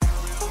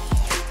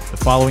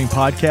following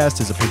podcast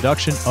is a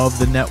production of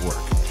the network.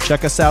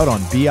 Check us out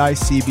on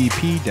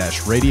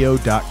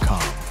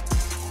bicbp-radio.com.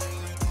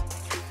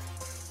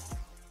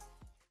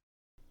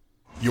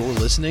 You're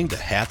listening to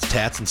Hats,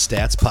 Tats, and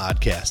Stats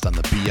podcast on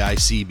the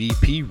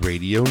BICBP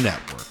Radio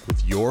Network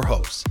with your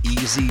hosts,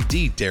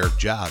 EZD Derek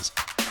Jaws,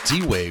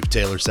 T-Wave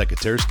Taylor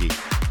Sekatersky,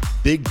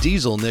 Big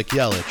Diesel Nick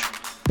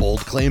Yelich, Bold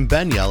Claim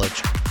Ben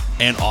Yelich,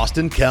 and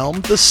Austin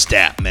Kelm, the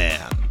Stat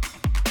Man.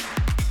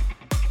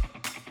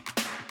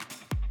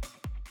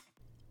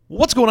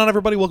 What's going on,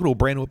 everybody? Welcome to a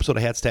brand new episode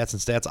of Hats, Tats,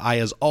 and Stats. I,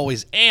 as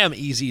always, am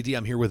EZD.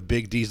 I'm here with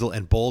Big Diesel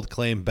and Bold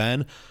Claim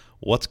Ben.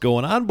 What's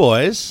going on,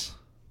 boys?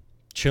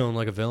 Chilling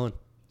like a villain.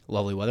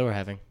 Lovely weather we're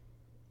having.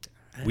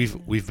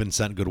 We've been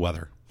sent good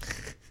weather.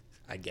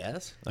 I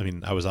guess. I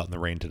mean, I was out in the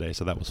rain today,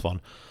 so that was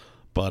fun.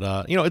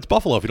 But, it's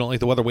Buffalo. If you don't like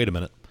the weather, wait a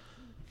minute.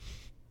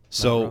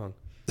 So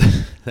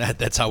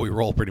that's how we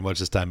roll pretty much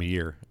this time of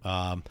year.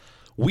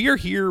 We are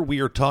here. We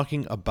are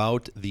talking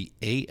about the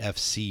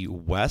AFC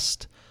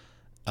West.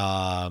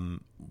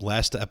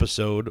 Last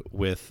episode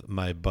with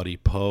my buddy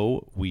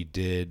Poe, we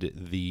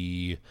did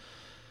the,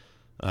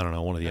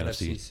 one of the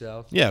NFC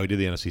South. Yeah, we did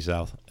the NFC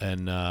South.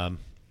 And, that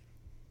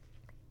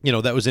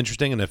was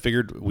interesting. And I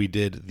figured we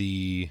did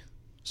the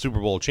Super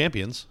Bowl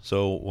champions.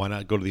 So why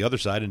not go to the other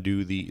side and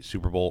do the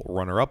Super Bowl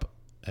runner-up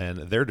and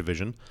their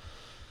division?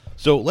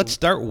 So let's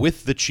start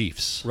with the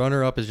Chiefs.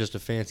 Runner-up is just a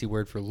fancy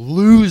word for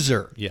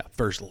loser. Yeah,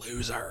 first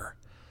loser.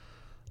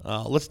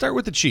 Let's start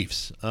with the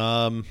Chiefs.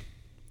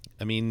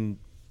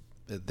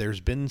 There's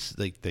been,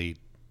 they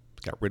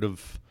got rid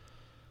of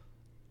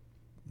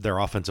their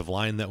offensive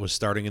line that was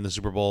starting in the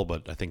Super Bowl,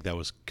 but I think that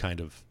was kind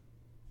of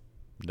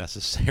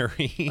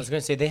necessary. I was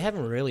going to say, they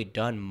haven't really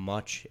done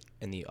much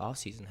in the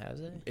offseason, has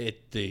they?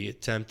 The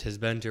attempt has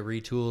been to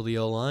retool the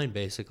O-line,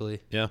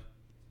 basically. Yeah.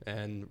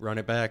 And run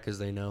it back because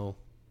they know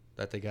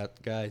that they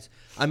got guys.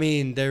 I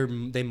mean,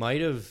 they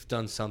might have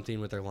done something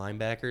with their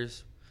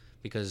linebackers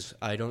because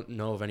I don't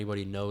know if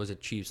anybody knows a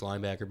Chiefs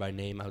linebacker by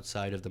name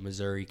outside of the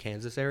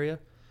Missouri-Kansas area.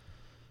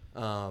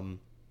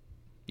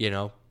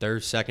 They're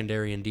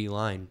secondary and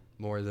D-line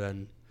more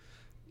than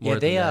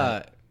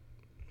that.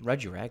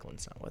 Reggie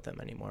Ragland's not with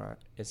them anymore,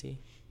 is he?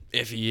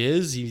 If he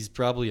is, he's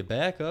probably a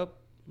backup.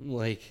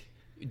 Do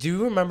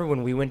you remember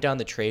when we went down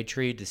the trade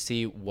tree to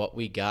see what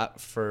we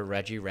got for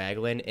Reggie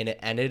Ragland, and it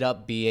ended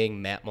up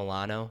being Matt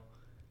Milano?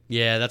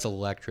 Yeah, that's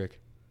electric.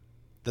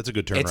 That's a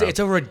good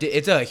turnaround.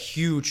 It's a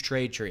huge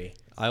trade tree.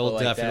 I will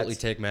definitely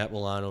take Matt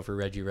Milano for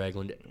Reggie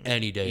Ragland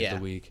any day of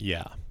the week.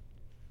 Yeah.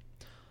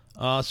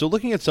 So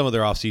looking at some of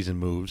their offseason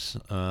moves,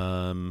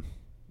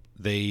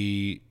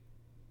 they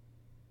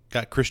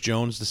got Chris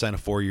Jones to sign a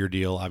 4-year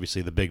deal,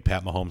 obviously the big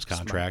Pat Mahomes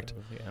contract.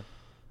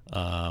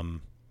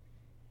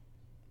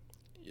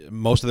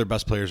 Most of their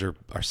best players are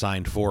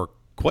signed for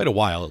quite a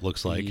while, it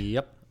looks like.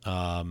 Yep.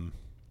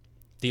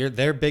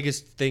 Their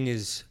biggest thing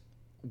is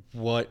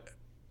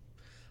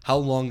how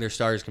long their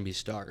stars can be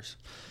stars.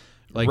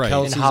 Right.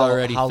 Kelsey's and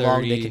already 30. How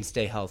long they can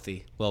stay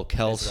healthy. Well,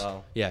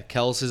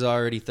 Kels is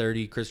already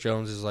 30. Chris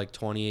Jones is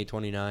 28,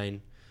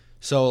 29.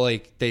 So,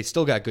 they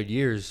still got good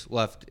years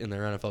left in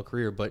their NFL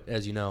career. But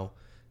as you know,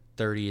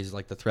 30 is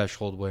the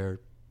threshold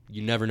where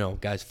you never know.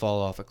 Guys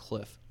fall off a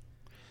cliff.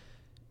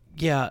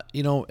 Yeah,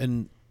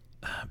 and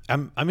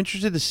I'm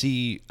interested to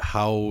see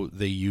how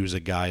they use a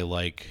guy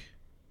like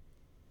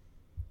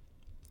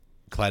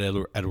Clyde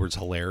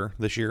Edwards-Helaire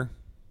this year.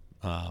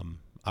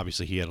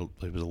 Obviously, he was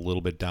a little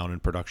bit down in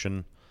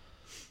production.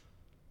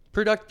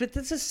 But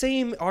that's the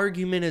same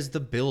argument as the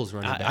Bills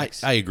running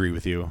backs. I agree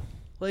with you.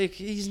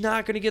 He's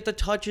not going to get the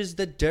touches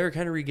that Derrick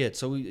Henry gets.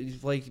 So,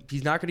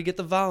 he's not going to get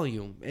the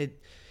volume.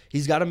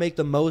 He's got to make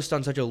the most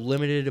on such a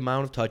limited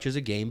amount of touches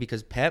a game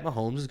because Pat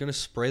Mahomes is going to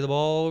spray the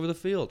ball all over the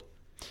field.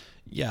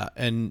 Yeah,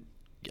 and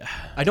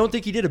I don't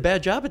think he did a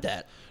bad job at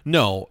that.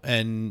 No,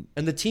 and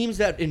the teams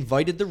that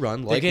invited the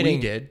run, we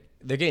did.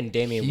 They're getting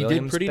Damian He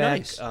Williams did pretty back,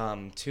 nice.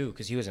 too,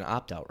 because he was an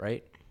opt-out,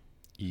 right?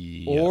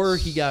 Yes. Or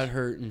he got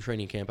hurt in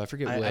training camp. I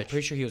forget which. I'm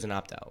pretty sure he was an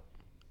opt-out.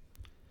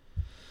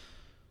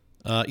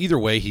 Either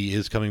way, he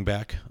is coming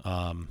back.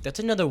 That's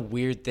another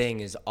weird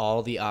thing is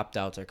all the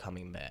opt-outs are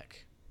coming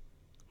back.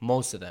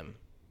 Most of them.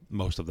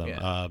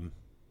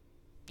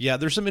 Yeah.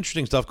 There's some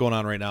interesting stuff going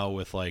on right now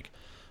with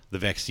the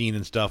vaccine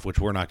and stuff, which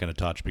we're not going to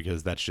touch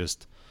because that's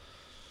just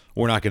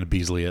we're not going to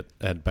Beasley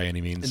it by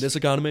any means. In this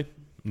economy?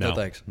 No,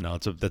 thanks. No,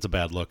 that's a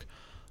bad look.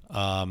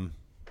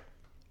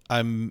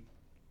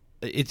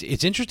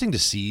 It's interesting to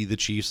see the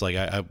Chiefs.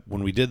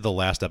 When we did the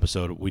last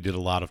episode, we did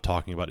a lot of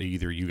talking about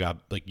either you got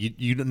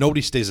nobody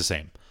stays the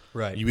same.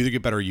 Right. You either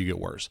get better or you get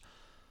worse.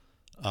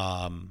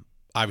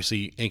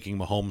 Obviously, inking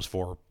Mahomes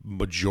for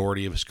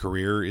majority of his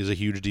career is a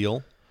huge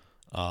deal.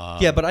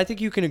 Yeah, but I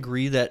think you can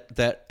agree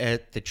that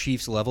at the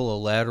Chiefs level, a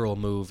lateral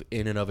move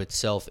in and of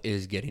itself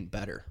is getting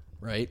better,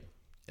 right?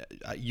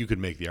 You could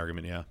make the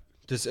argument, yeah.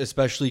 Just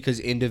especially because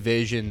in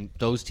division,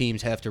 those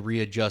teams have to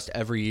readjust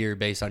every year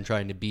based on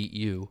trying to beat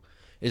you.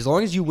 As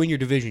long as you win your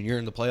division, you're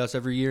in the playoffs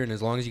every year, and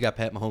as long as you got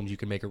Pat Mahomes, you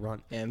can make a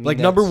run. Yeah, I mean,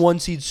 number one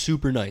seed's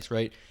super nice,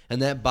 right?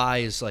 And that bye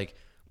is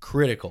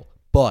critical.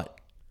 But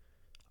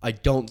I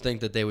don't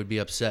think that they would be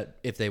upset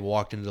if they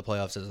walked into the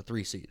playoffs as a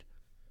 3 seed.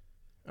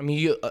 I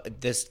mean,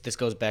 this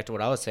goes back to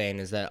what I was saying,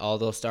 is that all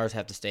those stars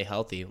have to stay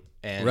healthy,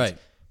 and Right.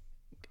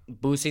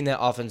 boosting that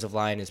offensive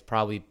line is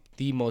probably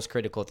the most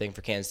critical thing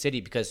for Kansas City,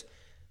 because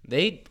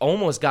they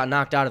almost got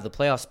knocked out of the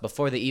playoffs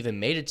before they even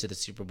made it to the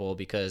Super Bowl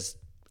because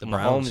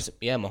Browns.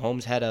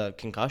 Mahomes had a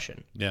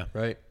concussion. Yeah.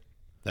 Right.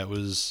 That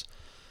was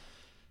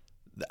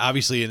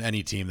obviously in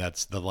any team.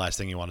 That's the last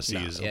thing you want to see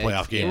is a yeah,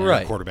 playoff game yeah. where Right.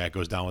 the quarterback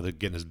goes down with it,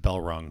 getting his bell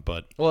rung.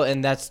 But Well,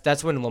 and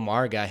that's when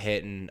Lamar got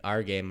hit in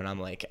our game, and I'm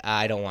like,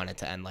 I don't want it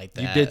to end like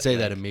that. You did say Like,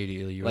 that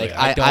immediately. You were Like,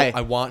 like,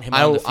 I want him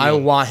on the field. I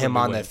want for him the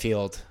on win. that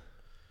field.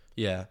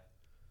 Yeah.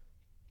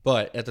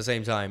 But at the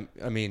same time,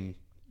 I mean,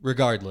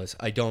 regardless,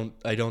 I don't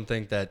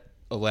think that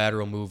a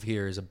lateral move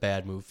here is a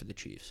bad move for the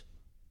Chiefs.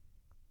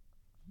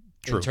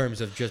 True. In terms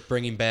of just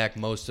bringing back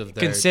most of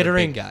their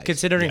Considering big guys.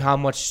 considering how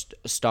much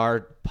star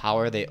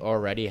power they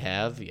already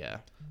have, yeah.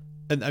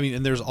 and I mean,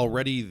 and there's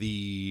already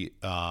the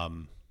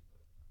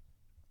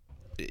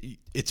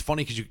it's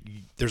funny because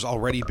there's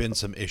already been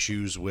some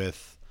issues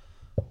with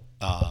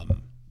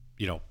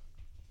you know,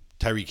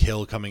 Tyreek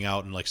Hill coming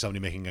out and like somebody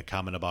making a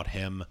comment about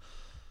him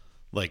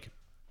like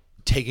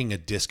taking a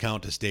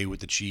discount to stay with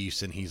the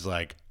Chiefs, and he's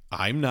like,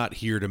 I'm not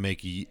here to make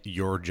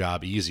your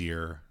job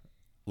easier.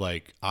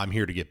 Like, I'm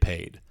here to get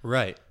paid.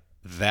 Right.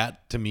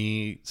 That to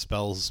me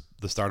spells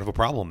the start of a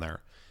problem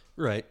there.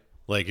 Right.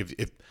 Like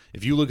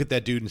if you look at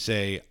that dude and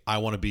say, I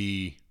want to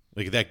be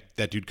like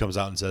that dude comes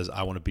out and says,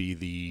 I want to be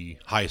the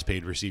highest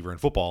paid receiver in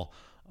football,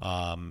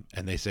 and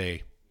they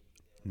say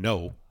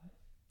no,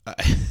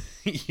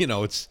 you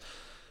know, it's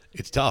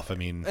tough. I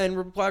mean,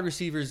 And wide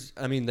receivers,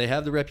 I mean, they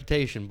have the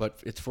reputation, but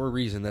it's for a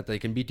reason that they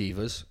can be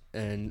divas.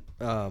 And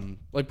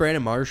like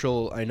Brandon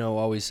Marshall, I know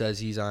always says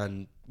he's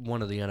on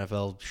one of the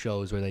NFL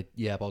shows where they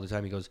yap all the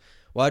time. He goes,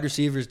 wide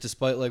receivers,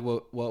 despite like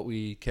what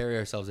we carry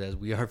ourselves as,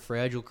 we are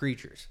fragile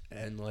creatures.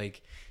 And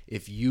like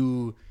if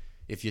you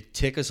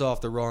tick us off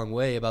the wrong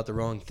way about the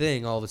wrong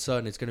thing, all of a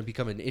sudden it's going to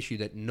become an issue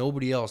that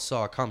nobody else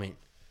saw coming.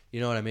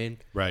 You know what I mean?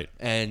 right.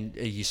 And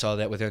you saw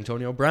that with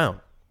Antonio Brown.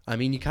 I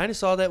mean, you kind of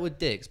saw that with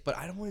Diggs, but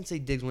I don't want to say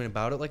Diggs went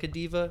about it like a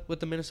diva with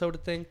the Minnesota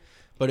thing,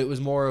 but it was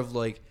more of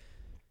like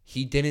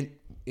he didn't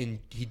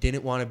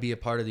want to be a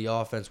part of the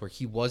offense where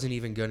he wasn't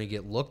even going to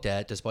get looked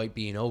at despite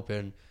being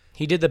open.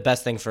 He did the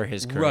best thing for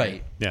his career.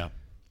 Right. Yeah.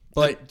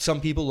 But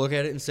some people look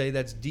at it and say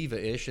that's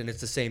diva-ish, and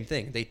it's the same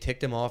thing. They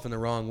ticked him off in the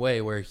wrong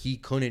way where he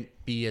couldn't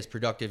be as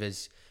productive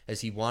as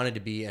he wanted to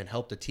be and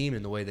help the team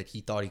in the way that he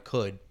thought he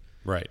could,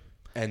 Right.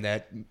 and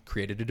that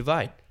created a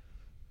divide.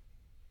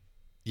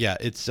 Yeah.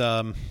 It's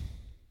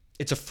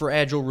It's a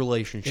fragile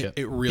relationship.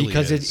 It really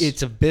because is.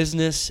 it's a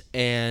business,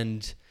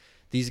 and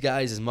these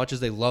guys, as much as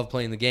they love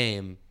playing the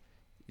game,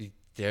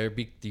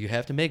 you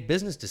have to make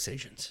business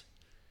decisions.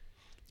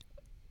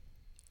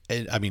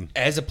 and, I mean,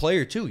 As a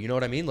player too, you know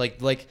what I mean? Like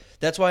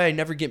that's why I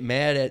never get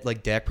mad at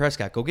like Dak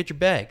Prescott. Go get your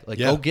bag. Like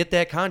Yeah. go get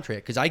that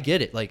contract, because I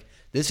get it. Like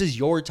this is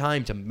your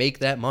time to make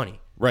that money.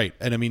 right.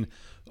 And I mean,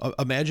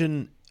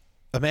 imagine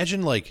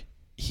like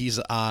he's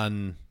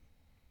on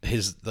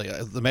his like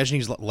imagine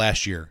he's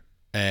last year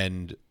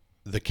and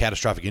the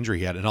catastrophic injury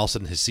he had, and all of a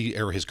sudden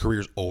his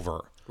career's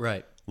over.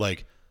 Right.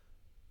 Like,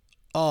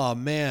 oh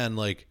man,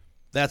 like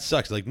that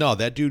sucks. Like, no,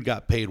 that dude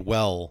got paid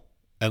well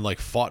and like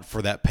fought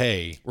for that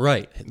pay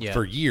Right. Yeah.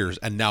 for years,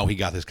 and now he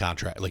got his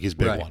contract, like his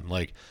big Right. one,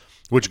 like,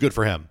 which good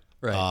for him.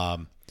 Right.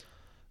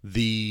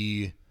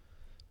 The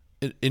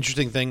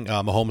interesting thing,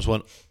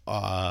 Mahomes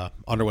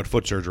underwent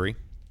foot surgery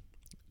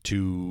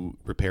to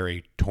repair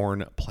a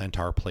torn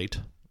plantar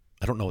plate.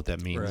 I don't know what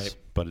that means, Right.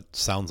 but it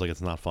sounds like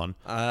it's not fun.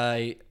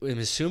 I am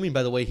assuming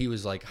by the way he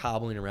was like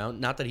hobbling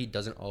around, not that he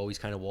doesn't always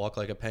kind of walk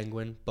like a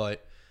penguin,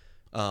 but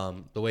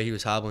the way he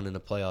was hobbling in the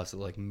playoffs,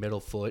 like middle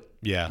foot.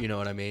 Yeah. You know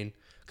what I mean?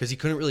 Because he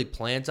couldn't really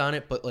plant on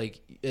it, but like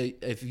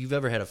if you've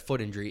ever had a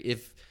foot injury,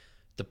 if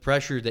the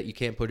pressure that you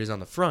can't put is on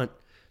the front,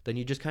 then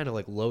you just kind of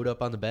like load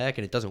up on the back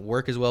and it doesn't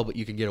work as well, but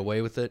you can get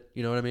away with it.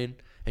 You know what I mean?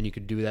 And you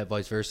can do that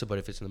vice versa, but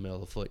if it's in the middle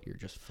of the foot, you're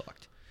just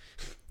fucked.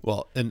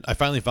 Well, and I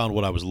finally found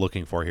what I was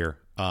looking for here.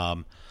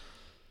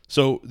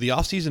 So the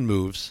offseason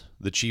moves,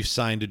 the Chiefs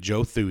signed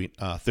Joe Thuney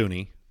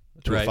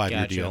to a Right, 5-year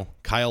gotcha. deal.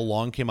 Kyle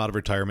Long came out of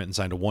retirement and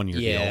signed a 1-year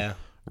Yeah. deal.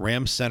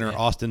 Rams center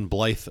Austin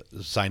Blythe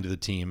signed to the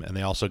team, and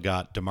they also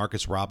got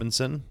DeMarcus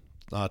Robinson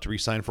to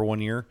re-sign for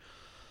 1 year.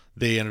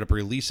 They ended up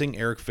releasing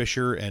Eric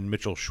Fisher and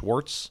Mitchell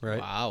Schwartz, Right?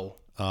 Wow.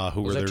 who Those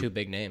were are their, two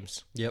big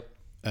names. Yep.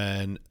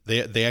 and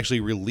they actually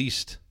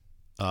released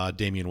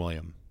Damian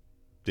Williams.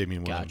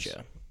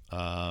 Gotcha.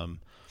 Um,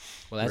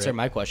 Well, answer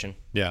my question.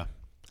 yeah.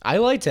 I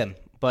liked him,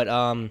 but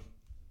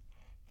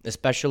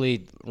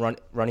especially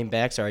running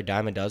backs are a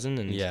dime a dozen,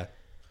 and Yeah.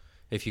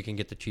 If you can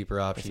get the cheaper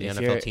option, the if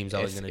NFL you're- team's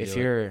always if- going to if do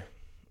it. you're,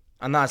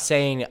 I'm not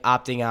saying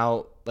opting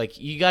out. Like,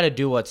 you got to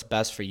do what's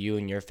best for you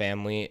and your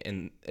family,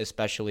 and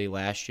especially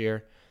last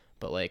year.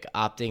 But like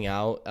opting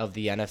out of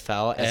the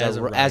NFL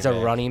as a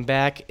running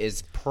back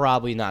is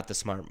probably not the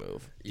smart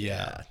move.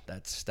 Yeah,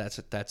 that's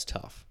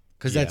tough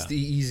because Yeah. that's the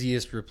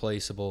easiest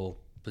replaceable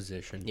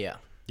position. Yeah.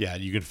 Yeah,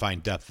 you can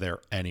find depth there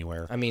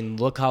anywhere. I mean,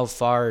 look how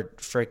far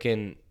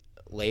frickin'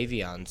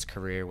 Le'Veon's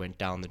career went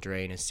down the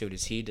drain as soon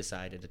as he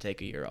decided to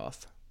take a year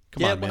off.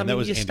 Come on, man. That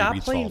was you Andy stop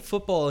Reid's playing fault.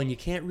 football and you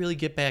can't really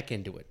get back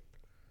into it.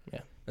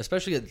 Yeah.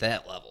 Especially at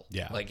that level.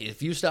 Yeah. Like,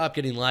 if you stop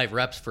getting live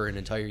reps for an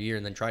entire year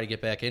and then try to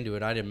get back into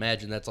it, I'd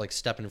imagine that's like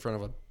stepping in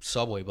front of a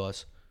subway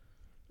bus.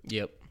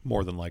 Yep.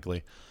 More than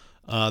likely.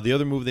 The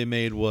other move they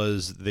made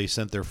was they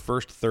sent their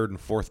first, third, and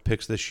fourth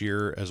picks this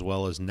year, as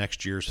well as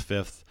next year's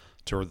fifth,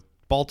 to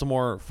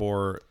Baltimore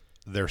for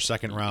their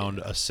second round,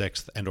 a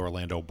sixth, and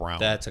Orlando Brown.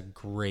 That's a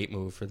great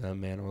move for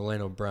them, man.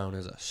 Orlando Brown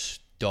is a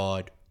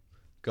stud.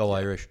 Go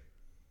Irish.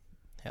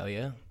 Hell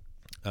yeah.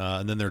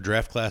 And then their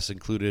draft class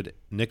included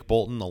Nick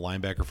Bolton, the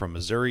linebacker from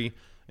Missouri,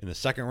 in the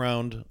second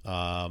round.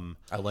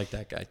 I like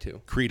that guy,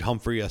 too. Creed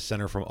Humphrey, a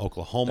center from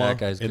Oklahoma, That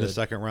guy's in the good.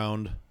 second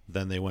round.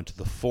 Then they went to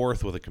the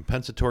fourth with a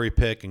compensatory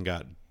pick and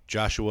got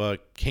Joshua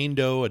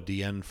Kando, a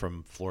DN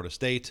from Florida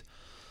State.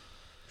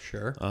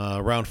 Sure.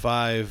 Round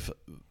 5,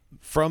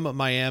 from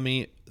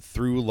Miami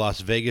through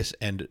Las Vegas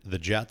and the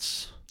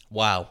Jets.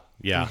 Wow.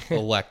 Yeah.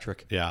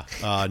 Electric. Yeah.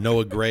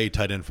 Noah Gray,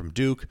 tight end from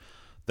Duke.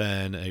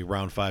 Then a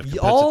round 5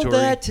 compensatory. All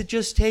that to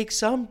just take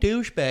some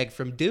douchebag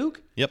from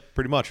Duke? Yep,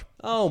 pretty much.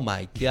 Oh,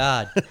 my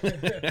God.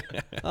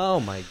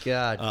 Oh, my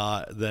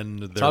God.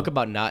 Then Talk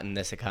about not in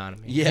this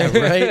economy. Yeah,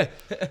 right?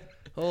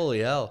 Holy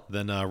hell.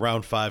 Then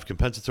round 5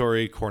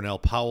 compensatory, Cornell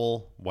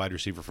Powell, wide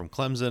receiver from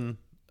Clemson.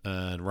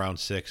 And round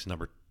 6,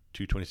 number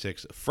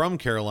 226 from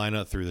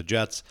Carolina through the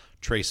Jets,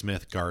 Trey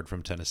Smith, guard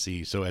from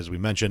Tennessee. So as we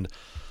mentioned,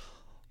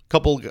 a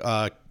couple,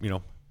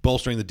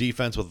 bolstering the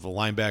defense with a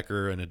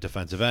linebacker and a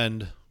defensive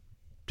end,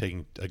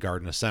 taking a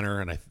guard and a center.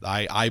 And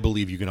I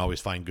believe you can always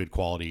find good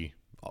quality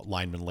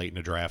linemen late in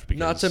a draft. Because,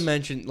 Not to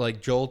mention,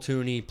 like, Joel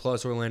Tooney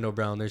plus Orlando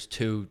Brown, there's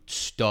 2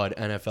 stud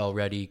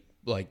NFL-ready,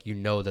 like,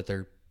 that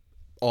they're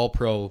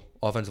all-pro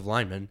offensive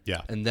linemen.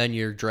 Yeah. And then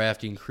you're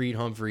drafting Creed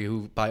Humphrey,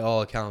 who, by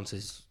all accounts,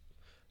 is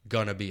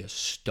going to be a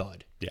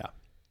stud. Yeah.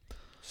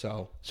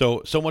 So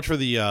much for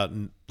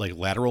the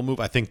lateral move.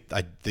 I think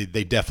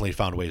they definitely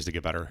found ways to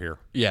get better here.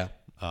 yeah.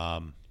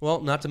 Well,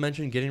 not to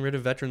mention getting rid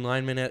of veteran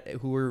linemen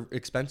who are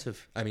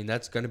expensive. I mean,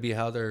 that's going to be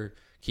how they're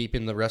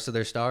keeping the rest of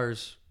their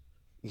stars,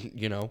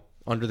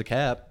 under the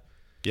cap.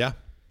 Yeah.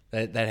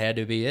 That had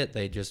to be it.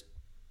 They just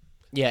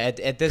Yeah,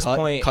 at this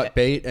point, cut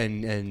bait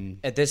and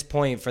at this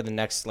point for the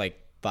next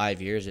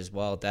 5 years as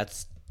well,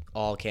 that's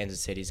all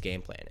Kansas City's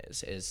game plan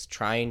is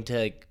trying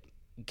to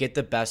get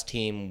the best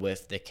team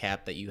with the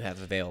cap that you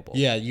have available.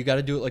 yeah, you got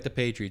to do it like the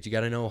Patriots. You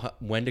got to know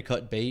when to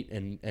cut bait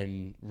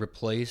and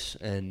replace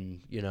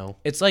and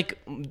It's like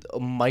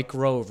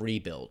micro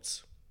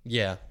rebuilds.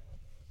 yeah.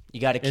 You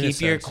got to In a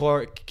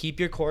keep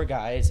your core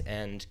guys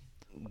and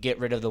get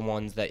rid of the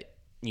ones that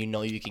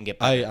you can get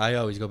better. I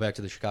always go back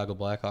to the Chicago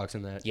Blackhawks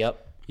in that.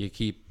 Yep. You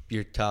keep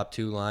your top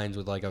 2 lines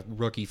with like a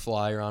rookie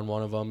flyer on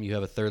one of them. You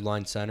have a third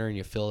line center and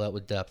you fill that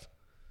with depth.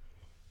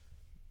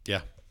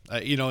 Yeah.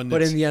 And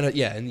But in the end,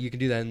 and you can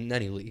do that in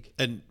any league.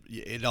 and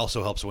it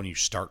also helps when you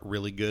start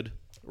really good.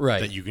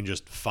 Right. That you can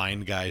just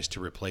find guys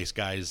to replace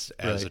guys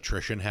as Right.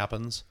 attrition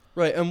happens.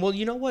 Right, and well,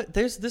 you know what?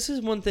 This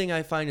is one thing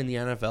I find in the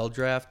NFL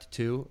draft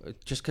too,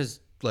 just because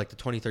the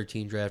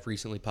 2013 draft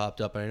recently popped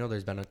up, and I know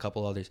there's been a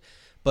couple others,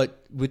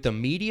 but with the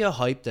media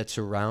hype that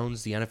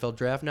surrounds the NFL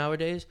draft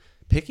nowadays,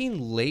 picking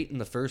late in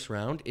the first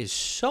round is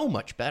so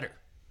much better.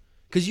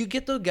 Because you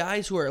get the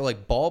guys who are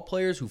like ball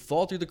players who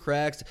fall through the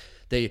cracks.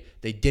 They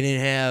didn't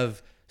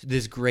have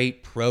this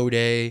great pro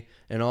day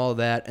and all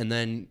that, and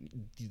then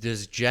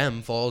this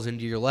gem falls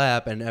into your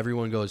lap, and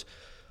everyone goes,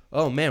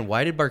 "Oh man,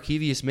 why did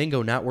Barkevious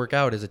Mingo not work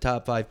out as a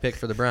top 5 pick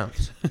for the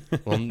Browns?"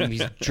 Well,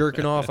 he's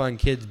jerking off on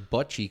kids'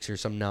 butt cheeks or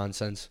some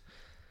nonsense.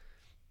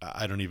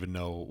 I don't even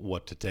know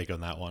what to take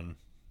on that one.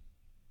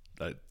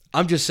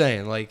 I'm just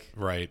saying,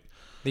 Right.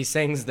 These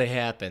things, they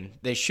happen.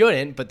 They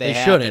shouldn't, but they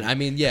happen. shouldn't. I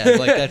mean, yeah,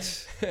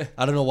 that's.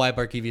 I don't know why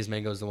Barkevious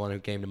Mingo is the one who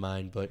came to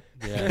mind, but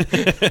yeah,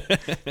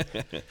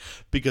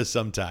 Because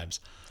sometimes.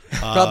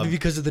 probably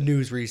because of the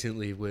news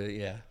recently.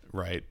 Yeah.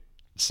 Right.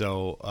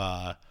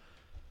 So,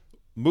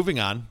 moving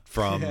on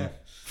from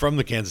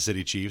the Kansas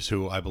City Chiefs,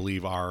 who I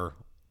believe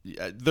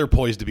they're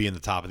poised to be in the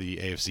top of the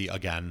AFC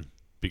again,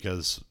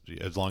 because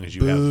as long as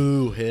you have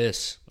Boo,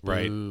 hiss.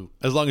 right, Boo.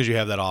 as long as you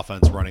have that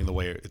offense running the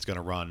way it's going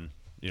to run,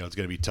 it's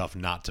going to be tough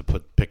not to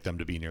pick them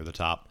to be near the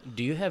top.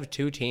 Do you have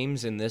 2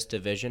 teams in this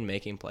division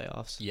making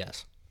playoffs?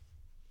 Yes.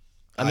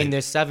 I mean,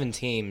 there's 7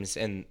 teams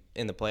in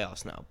the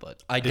playoffs now,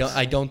 but I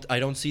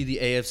don't see the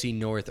AFC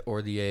North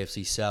or the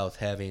AFC South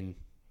having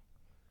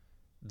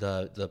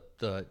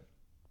the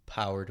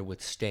power to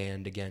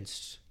withstand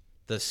against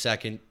the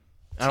second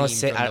team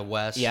from the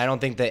West. Yeah, I don't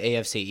think the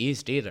AFC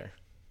East either.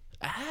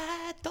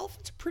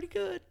 Dolphins are pretty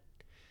good.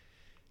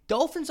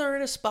 Dolphins are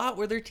in a spot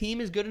where their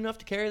team is good enough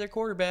to carry their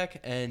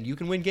quarterback, and you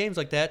can win games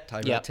like that.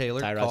 Tyrod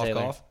Taylor, cough,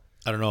 cough.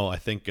 I don't know. I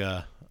think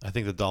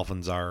the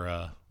Dolphins are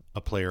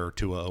a player or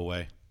 2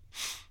 away.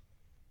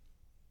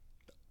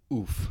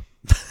 Oof.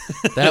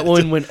 That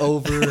one went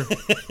over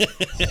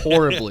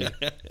horribly.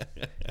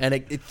 And I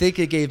think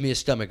it gave me a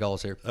stomach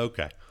ulcer.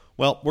 Okay.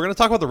 Well, we're going to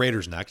talk about the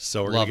Raiders next,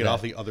 so we're going to get that.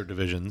 off the other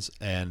divisions.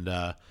 And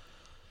the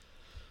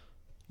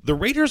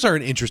Raiders are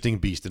an interesting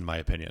beast, in my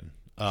opinion.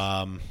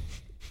 That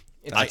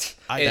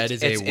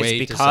is a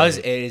way to say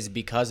it is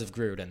because of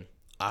Gruden.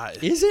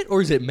 Is it,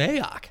 or is it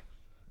Mayock?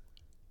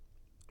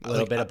 A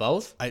little bit of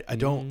both. I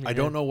don't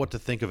know what to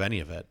think of any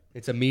of it.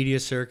 It's a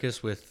media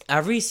circus with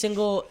Every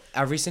single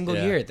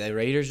year, the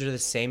Raiders are the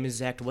same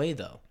exact way,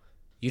 though.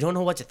 You don't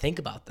know what to think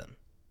about them.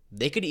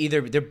 They could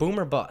they're boom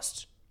or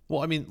bust.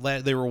 Well, I mean,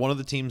 they were one of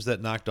the teams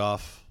that knocked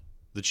off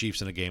the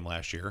Chiefs in a game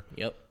last year.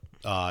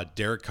 Yep.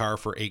 Derek Carr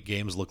for 8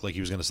 games looked like he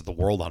was going to set the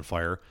world on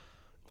fire,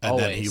 and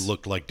then he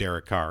looked like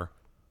Derek Carr.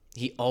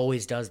 He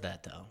always does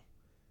that, though.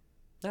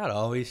 not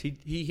always.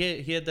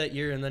 He had that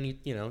year, and then he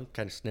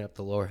kind of snapped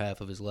the lower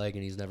half of his leg,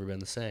 and he's never been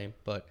the same.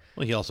 But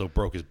he also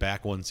broke his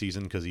back one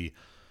season because he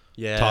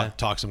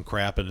talked some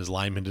crap, and his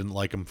lineman didn't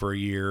like him for a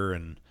year,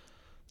 and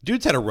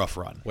dude's had a rough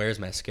run. Wears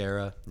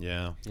mascara.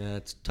 Yeah,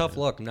 it's tough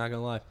luck. I'm not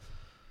gonna lie.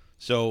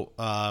 So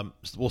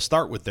we'll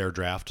start with their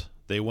draft.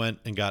 They went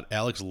and got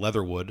Alex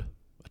Leatherwood,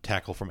 a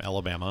tackle from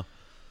Alabama.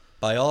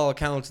 By all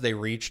accounts, they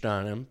reached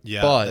on him.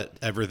 Yeah, but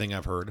everything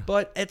I've heard.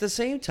 But at the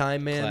same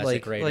time, man,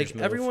 Classic like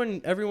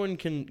move. everyone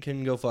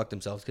can go fuck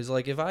themselves, because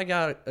like if I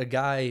got a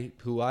guy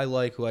who I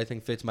like, who I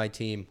think fits my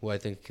team, who I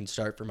think can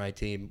start for my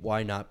team,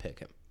 why not pick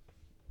him?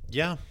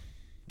 Yeah,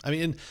 I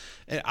mean,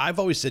 and I've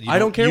always said I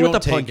don't care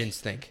what the pundits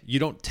think. You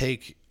don't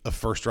take a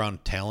first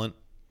round talent,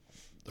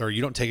 or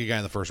you don't take a guy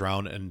in the first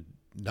round and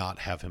not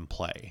have him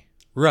play.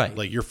 Right.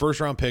 Like your first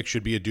round pick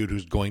should be a dude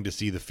who's going to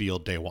see the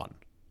field day one.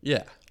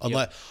 Yeah.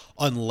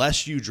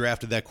 Unless you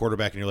drafted that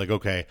quarterback and you're like,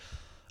 okay,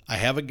 I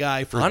have a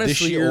guy for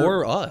honestly, this year.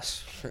 or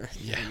us.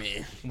 Yeah.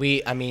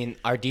 I mean,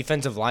 our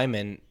defensive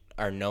linemen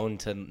are known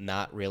to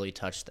not really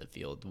touch the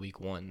field week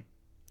one.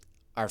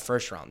 Our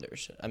first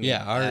rounders. I mean,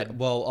 Yeah.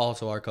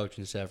 Also our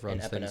coaching staff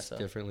runs and things Epinesa.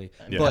 differently.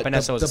 Yeah. But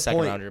Epinesa was a second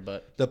point, rounder,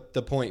 but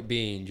the point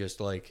being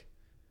just like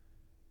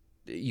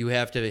you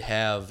have to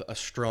have a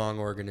strong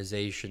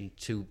organization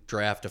to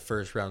draft a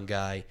first round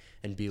guy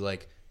and be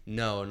like,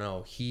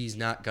 no, he's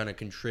not going to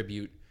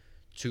contribute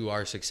to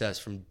our success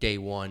from day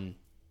one,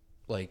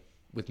 like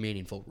with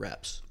meaningful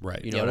reps.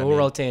 Right. You know yeah, what we'll I mean?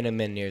 rotate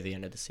him in near the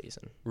end of the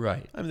season.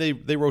 Right. I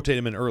mean, they rotate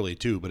him in early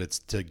too, but it's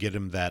to get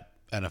him that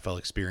NFL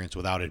experience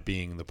without it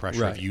being the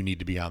pressure of Right. you need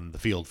to be on the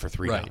field for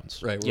 3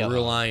 downs. Right. We're Yeah.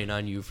 relying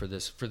on you for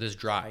this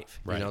drive.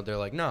 Right. They're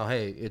like, no,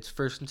 hey, it's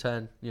 1st and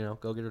 10.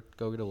 Go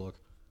get a look.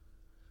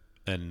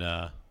 And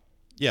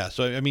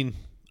so I mean,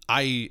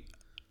 I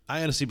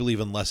honestly believe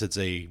unless it's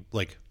a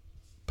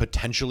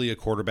potentially a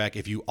quarterback,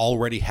 if you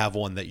already have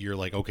one that you're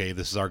like, okay,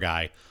 this is our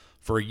guy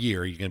for a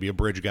year, you're gonna be a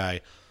bridge guy.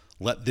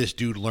 Let this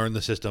dude learn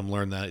the system,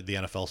 learn the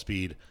NFL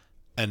speed,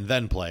 and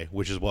then play,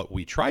 which is what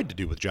we tried to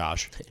do with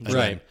Josh. And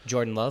Right. then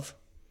Jordan Love.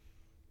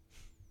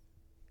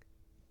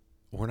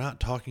 we're not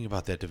talking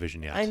about that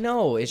division yet. I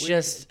know. It's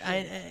just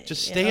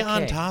Just stay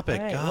on topic.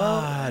 All right,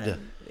 God,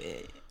 well,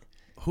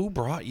 who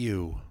brought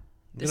you?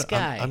 this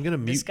guy. I'm gonna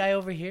mute this guy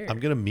over here.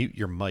 I'm gonna mute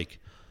your mic.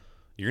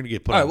 You're gonna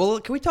get put. All right, on. well,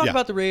 can we talk Yeah.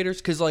 about the Raiders?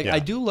 Because Yeah. I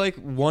do like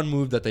one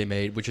move that they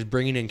made, which is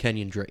bringing in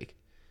Kenyon Drake.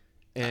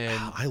 And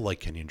I like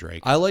Kenyon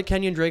Drake. I like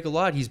Kenyon Drake a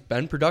lot. He's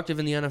been productive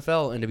in the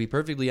NFL, and to be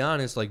perfectly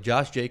honest, like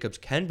Josh Jacobs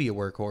can be a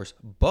workhorse,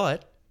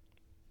 but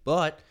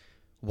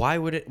why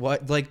would it? Why,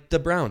 like the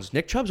Browns,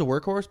 Nick Chubb's a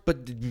workhorse,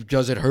 but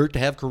does it hurt to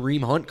have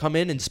Kareem Hunt come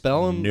in and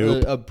spell him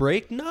Nope. a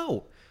break?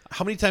 No.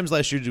 How many times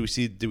last year did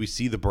we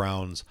see the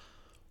Browns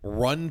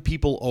run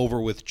people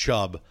over with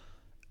Chubb,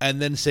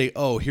 and then say,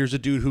 "Oh, here's a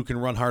dude who can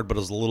run hard but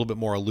is a little bit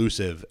more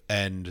elusive,"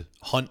 and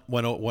Hunt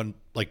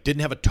didn't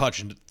have a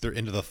touch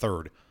into the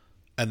third,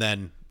 and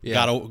then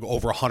got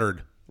over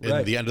 100 in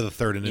Right. the end of the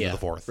third and into Yeah. the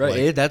fourth.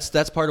 Right, Like,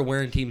 that's part of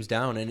wearing teams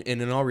down, and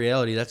in all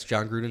reality, that's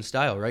John Gruden's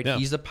style, right? Yeah.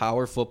 He's the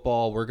power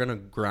football. We're gonna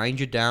grind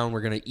you down.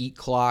 We're gonna eat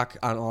clock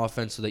on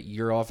offense so that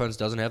your offense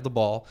doesn't have the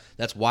ball.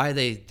 That's why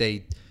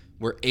they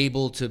were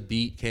able to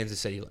beat Kansas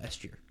City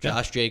last year.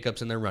 Josh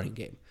Jacobs in their running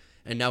game.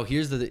 And now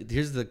here's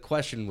the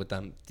question with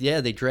them. Yeah,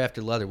 they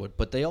drafted Leatherwood,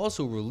 but they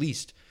also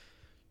released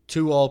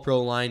 2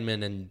 All-Pro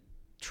linemen and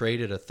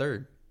traded a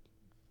third,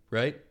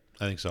 right?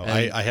 I think so.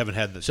 And I haven't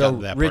had So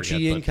that part Richie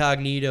yet, but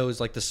Incognito is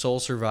like the sole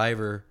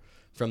survivor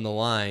from the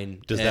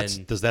line.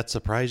 does that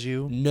surprise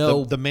you?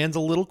 No. the man's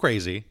a little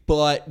crazy.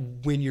 But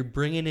when you're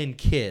bringing in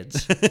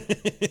kids,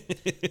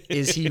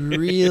 is he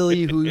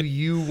really who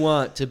you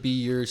want to be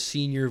your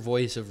senior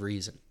voice of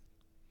reason?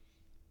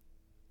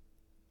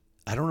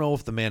 I don't know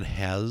if the man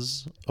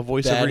has a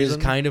voice of That is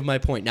reason. kind of my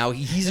point. Now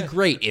he's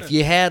great. If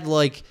you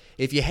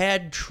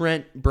had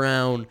Trent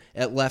Brown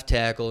at left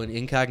tackle and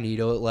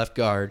Incognito at left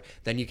guard,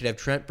 then you could have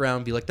Trent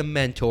Brown be like the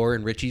mentor,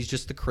 and Richie's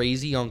just the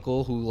crazy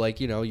uncle who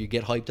you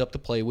get hyped up to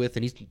play with,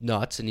 and he's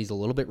nuts and he's a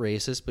little bit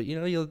racist, but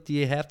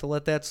you have to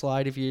let that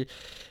slide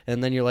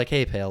and then you're like,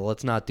 hey pal,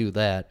 let's not do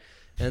that,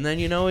 and then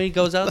he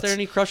goes out there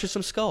and he crushes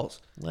some skulls.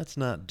 Let's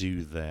not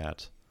do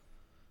that.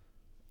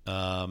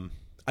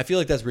 I feel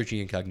like that's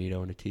Richie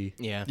Incognito in a T.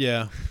 Yeah.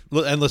 Yeah,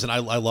 and listen, I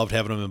loved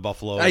having him in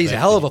Buffalo. He's a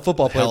hell of a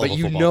football player, Hell of but a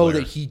you football know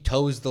player. that he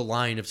toes the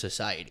line of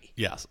society.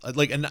 Yes,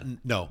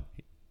 no.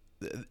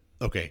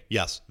 Okay,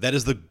 yes, that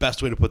is the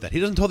best way to put that. He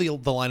doesn't toe the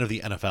line of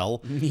the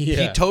NFL.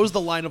 Yeah. He toes the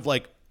line of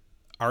like,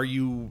 are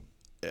you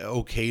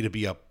okay to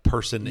be a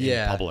person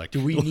in public?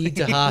 Do we need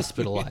to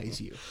hospitalize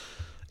you?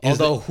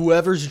 Although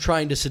whoever's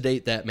trying to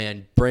sedate that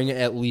man, bring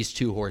at least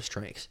 2 horse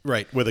tranks.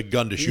 Right, with a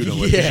gun to shoot him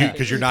with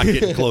because you're not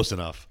getting close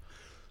enough.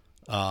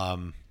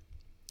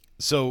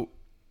 So,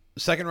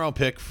 second round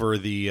pick for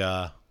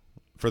the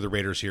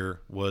Raiders here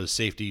was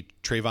safety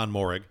Trayvon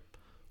Moehrig,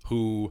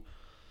 who,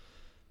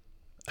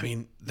 I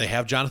mean, they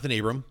have Jonathan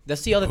Abram.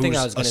 That's the other thing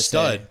I was going to say.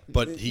 A stud,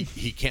 but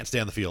he can't stay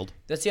on the field.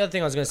 That's the other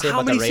thing I was going to say How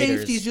about the many Raiders.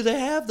 safeties do they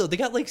have, though? They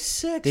got like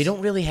 6. They don't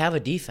really have a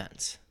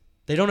defense.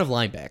 They don't have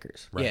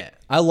linebackers. Right. Yeah.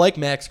 I like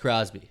Max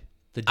Crosby.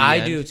 The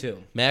I DN. do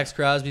too. Max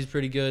Crosby's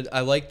pretty good.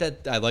 I like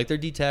that. I like their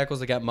D tackles.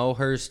 They got Mo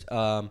Hurst.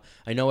 I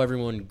know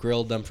everyone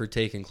grilled them for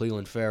taking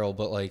Cleveland Farrell,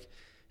 but like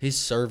he's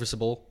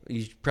serviceable.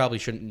 He definitely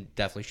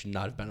should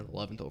not have been an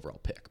 11th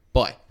overall pick.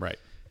 But Right.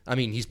 I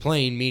mean, he's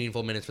playing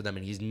meaningful minutes for them,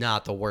 and he's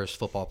not the worst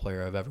football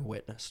player I've ever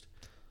witnessed.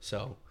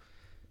 So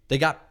they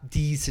got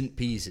decent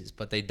pieces,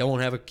 but they don't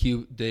have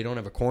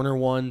a corner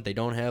one. They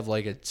don't have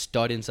like a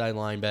stud inside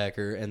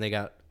linebacker, and they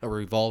got a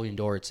revolving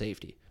door at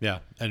safety. Yeah,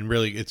 and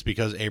really it's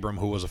because Abram,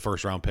 who was a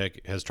first-round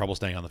pick, has trouble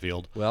staying on the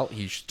field. Well,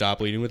 he should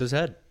stop leading with his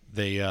head.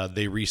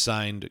 They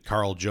re-signed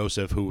Carl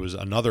Joseph, who was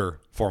another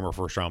former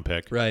first-round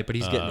pick. Right, but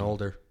he's getting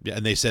older. Yeah,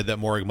 and they said that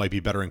Moehrig might be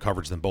better in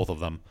coverage than both of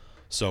them.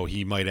 So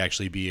he might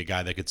actually be a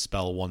guy that could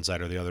spell one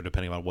side or the other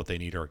depending on what they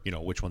need or,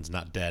 which one's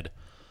not dead.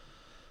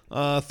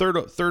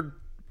 Third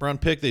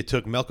round pick, they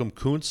took Malcolm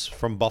Kuntz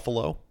from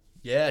Buffalo.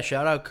 Yeah,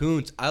 shout out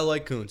Kuntz. I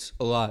like Kuntz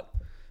a lot.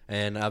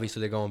 And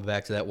obviously they're going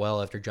back to that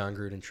well after John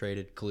Gruden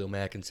traded Khalil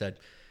Mack and said,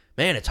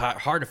 man, it's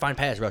hard to find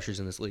pass rushers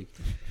in this league.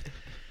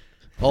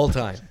 All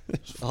time.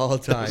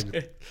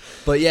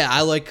 But yeah,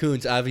 I like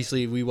Kuntz.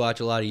 Obviously, we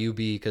watch a lot of UB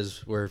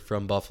because we're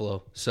from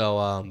Buffalo.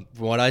 So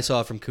from what I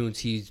saw from Kuntz,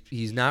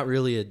 he's not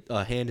really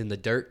a hand in the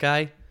dirt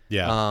guy.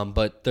 Yeah.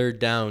 But third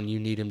down, you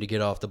need him to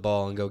get off the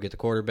ball and go get the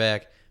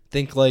quarterback.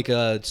 Think like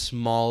a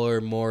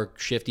smaller, more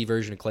shifty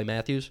version of Clay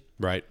Matthews.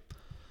 Right.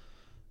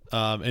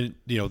 And,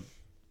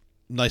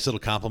 nice little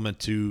compliment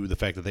to the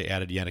fact that they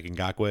added Yannick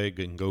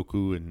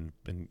Ngakoue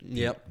and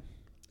Yep.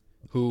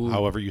 Who,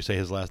 however you say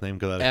his last name.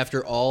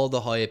 after all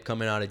the hype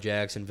coming out of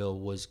Jacksonville,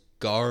 was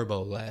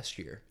Garbo last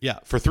year. Yeah,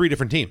 for 3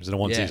 different teams in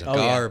one season.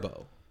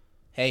 Garbo.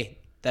 Hey,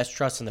 that's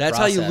trust in the That's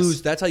process. how you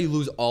lose. That's how you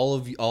lose all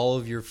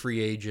of your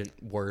free agent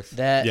worth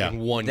in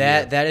 1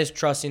 year. That is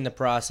trusting the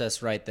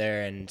process right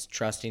there, and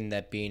trusting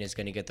that Bean is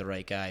going to get the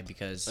right guy,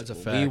 because That's a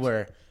we fact.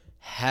 were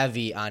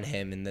heavy on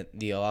him in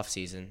the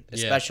offseason,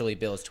 especially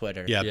Bill's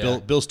Twitter. Yeah.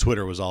 Bill's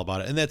Twitter was all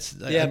about it, and that's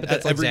but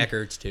that's like Zach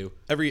Ertz too.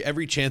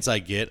 Every chance I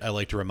get, I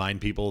like to remind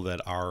people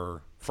that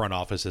our front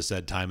office has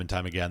said time and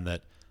time again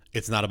that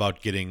it's not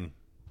about getting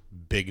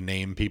big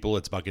name people;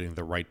 it's about getting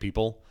the right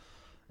people,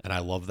 and I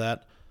love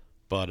that.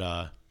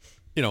 But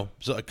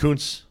so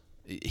Kuntz,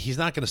 he's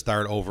not going to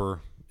start over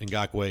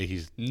Ngakoue.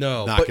 He's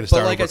not going to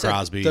start over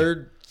Crosby.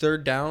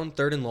 Third down,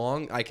 third and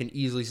long, I can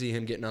easily see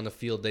him getting on the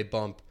field. They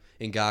bump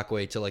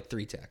Ngakoue to like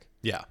 3 tech.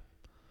 Yeah.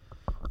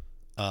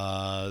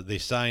 They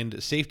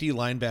signed safety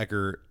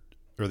linebacker,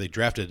 or they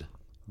drafted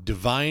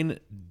Divine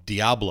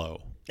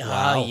Diablo.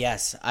 Wow.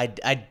 Yes. I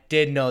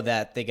did know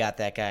that they got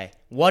that guy.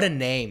 What a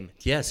name.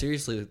 Yeah,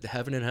 seriously,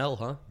 heaven and hell,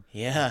 huh?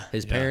 Yeah.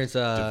 His parents,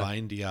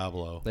 Divine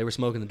Diablo. they were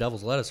smoking the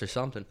devil's lettuce or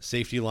something.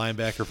 Safety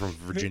linebacker from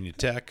Virginia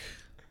Tech.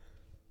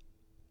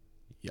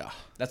 Yeah.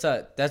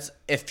 That's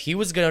if he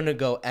was going to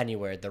go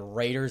anywhere, the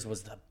Raiders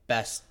was the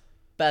best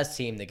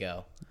team to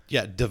go.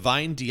 Yeah,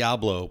 Divine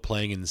Diablo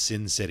playing in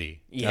Sin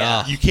City.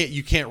 Yeah.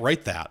 You can't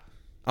write that.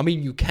 I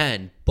mean, you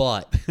can,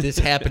 but this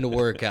happened to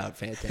work out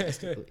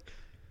fantastically.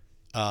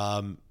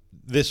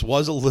 This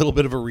was a little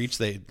bit of a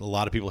reach. A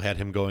lot of people had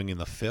him going in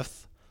the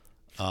 5th.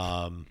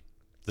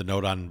 The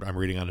note I'm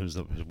reading on is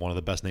one of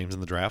the best names in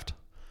the draft.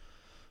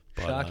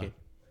 But, Shocking.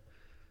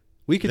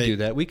 We could do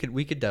that. We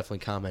could definitely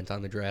comment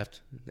on the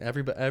draft.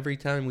 Every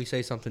time we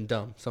say something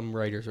dumb, some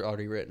writers are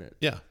already written it.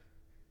 Yeah,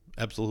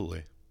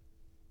 absolutely.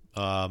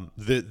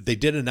 They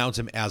did announce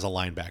him as a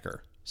linebacker,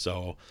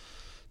 so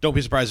don't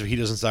be surprised if he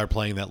doesn't start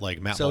playing that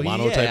like Matt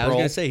Milano type I was role.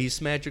 gonna say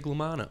he's Magic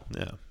Lumano.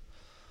 Yeah.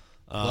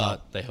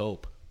 Well, they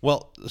hope.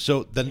 Well,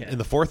 so then in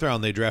the 4th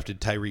round they drafted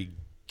Tyree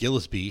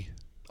Gillespie,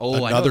 I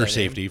know another that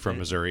safety name. from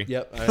Missouri.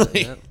 Yep,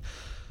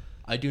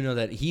 I do know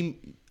that he.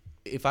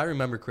 If I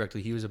remember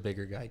correctly, he was a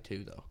bigger guy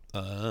too, though.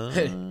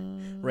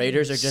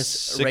 Raiders are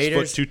just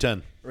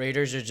 6'2",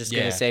 Raiders are just Yeah,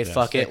 gonna say,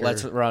 "Fuck it,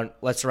 thicker.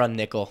 let's run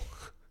nickel."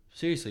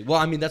 Seriously. Well,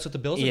 I mean, that's what the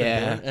Bills have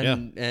Yeah. been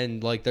doing.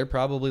 And like they're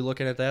probably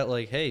looking at that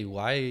like, hey,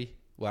 why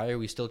are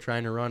we still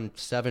trying to run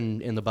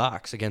 7 in the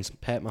box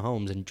against Pat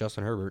Mahomes and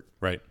Justin Herbert?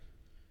 Right.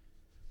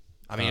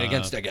 I mean,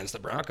 against the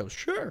Broncos,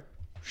 sure.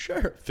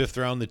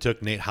 5th round they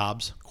took Nate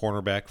Hobbs,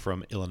 cornerback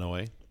from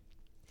Illinois.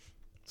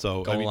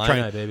 So Go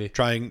Illini, baby.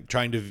 trying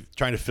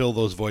to fill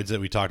those voids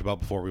that we talked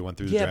about before we went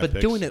through the Yeah, draft but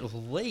picks. doing it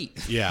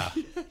late. Yeah.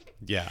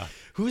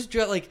 Who's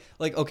like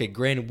okay,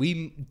 granted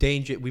we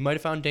might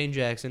have found Dane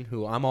Jackson,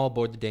 who I'm all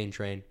aboard the Dane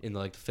train in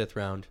like the 5th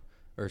round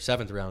or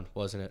 7th round,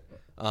 wasn't it?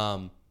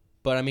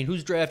 But I mean,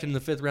 who's drafting in the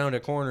 5th round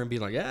at corner and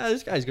being like, yeah,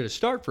 this guy's going to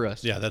start for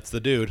us? Yeah, that's the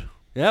dude.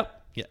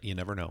 Yep. Yeah, you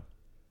never know.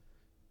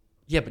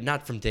 Yeah, but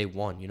not from day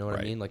one. You know what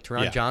I mean? Like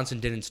Teron Johnson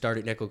didn't start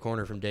at nickel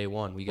corner from day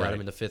one. We got him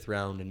in the 5th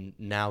round, and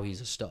now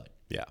he's a stud.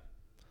 Yeah.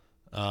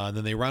 And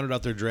then they rounded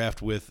out their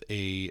draft with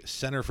a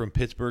center from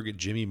Pittsburgh,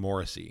 Jimmy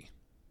Morrissey,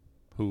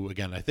 who,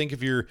 again, I think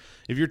if you're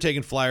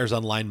taking flyers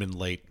on linemen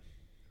late,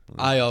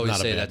 I always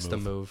say that's the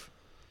move.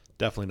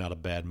 Definitely not a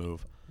bad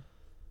move.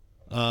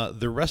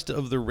 The rest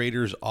of the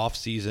Raiders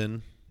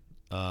offseason,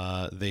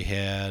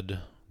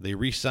 they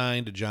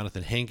re-signed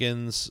Jonathan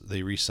Hankins.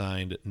 They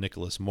re-signed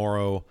Nicholas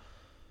Morrow.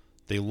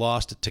 They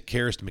lost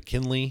Takaris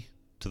McKinley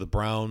to the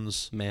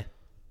Browns. Meh.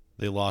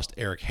 They lost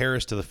Eric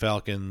Harris to the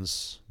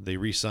Falcons. They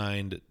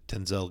re-signed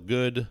Tenzel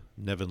Good,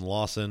 Nevin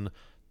Lawson,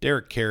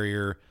 Derek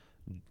Carrier,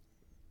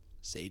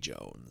 Zay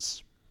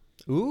Jones.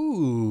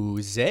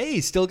 Ooh, Zay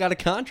still got a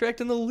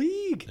contract in the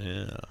league.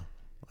 Yeah.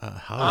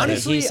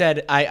 Honestly, he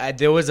said,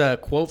 there was a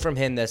quote from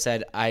him that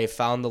said, I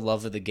found the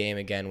love of the game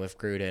again with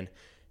Gruden.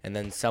 And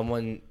then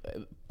someone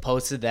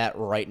posted that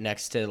right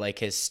next to like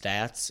his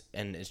stats,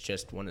 and it's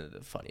just one of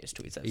the funniest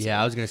tweets I've seen. Yeah,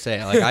 I was going to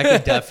say, like, I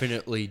could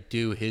definitely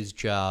do his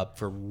job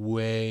for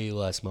way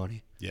less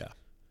money. Yeah.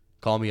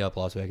 Call me up,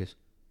 Las Vegas.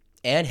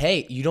 And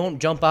hey, you don't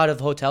jump out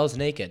of hotels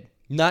naked.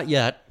 Not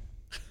yet.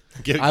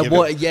 Give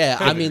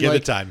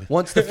it time.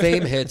 Once the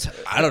fame hits,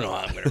 I don't know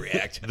how I'm going to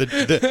react.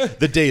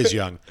 The day is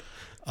young.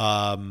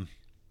 Raekwon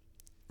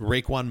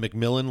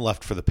McMillan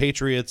left for the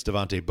Patriots.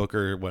 Devontae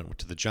Booker went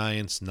to the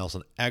Giants.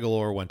 Nelson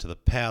Aguilar went to the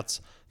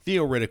Pats.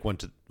 Theo Riddick went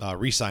to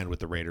re-signed with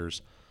the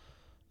Raiders.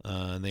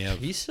 And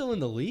he's still in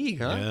the league,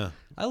 huh? Yeah.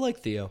 I like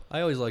Theo.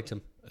 I always liked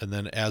him. And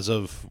then as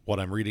of what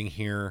I'm reading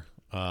here,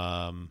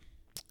 Kyle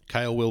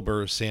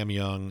Wilbur, Sam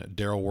Young,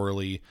 Daryl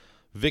Worley,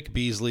 Vic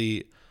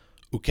Beasley,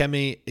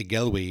 Ukeme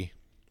Igelwi,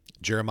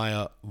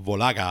 Jeremiah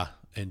Volaga,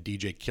 and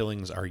DJ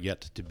Killings are yet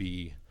to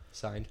be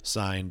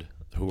signed,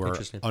 who are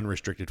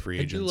unrestricted free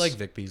agents. I do like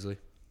Vic Beasley.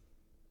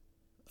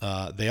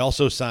 They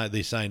also signed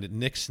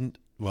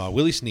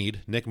Willie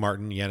Snead, Nick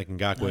Martin, Yannick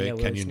Ngakoue,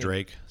 Kenyon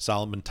Drake,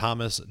 Solomon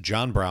Thomas,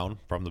 John Brown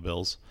from the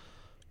Bills,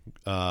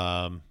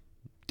 Dallin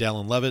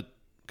Levitt,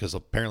 because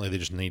apparently they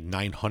just need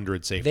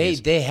 900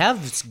 safeties. They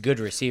have good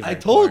receivers. I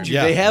told you,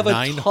 they have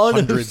a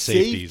ton of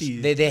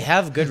safeties. They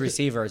have good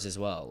receivers as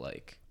well.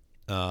 Like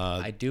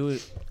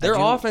their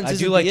offense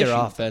is like their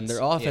offense.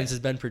 Their offense has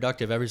been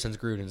productive ever since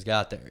Gruden's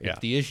got there. Yeah.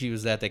 The issue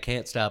is that they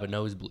can't stop a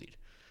nosebleed.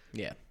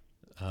 Yeah.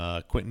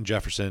 Quentin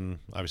Jefferson,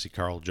 obviously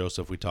Carl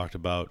Joseph we talked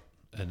about,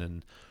 and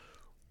then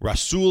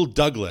Rasul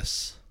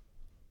Douglas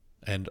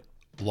and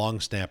long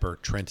snapper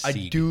Trent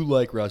Sieg. I do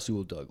like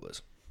Rasul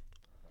Douglas.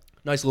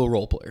 Nice little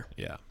role player.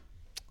 Yeah.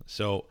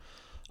 So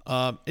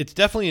it's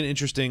definitely an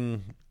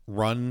interesting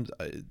run.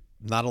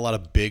 Not a lot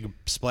of big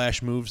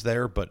splash moves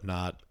there, but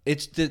not.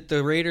 It's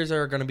the Raiders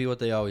are going to be what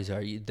they always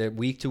are. They're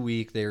week to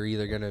week. They're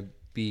either going to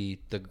be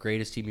the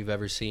greatest team you've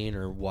ever seen,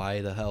 or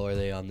why the hell are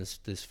they on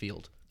this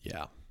field?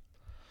 Yeah.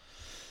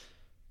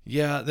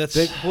 Yeah, that's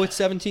with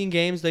 17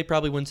 games. They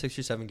probably win 6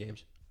 or 7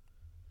 games.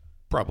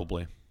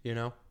 Probably. You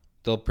know,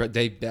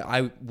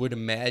 I would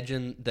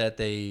imagine that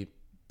they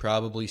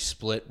probably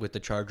split with the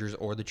Chargers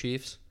or the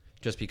Chiefs,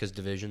 just because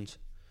divisions,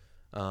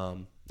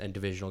 and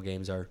divisional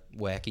games are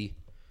wacky.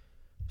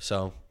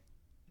 So,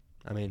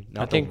 I mean,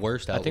 the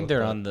worst outlook. I think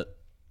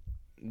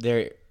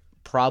they're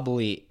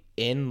probably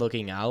in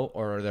looking out,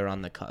 or they're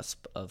on the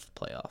cusp of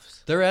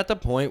playoffs. They're at the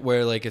point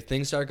where, like, if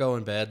things start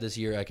going bad this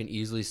year, I can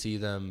easily see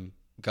them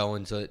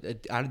going to.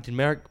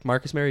 Did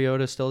Marcus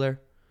Mariota still there?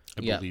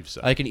 I believe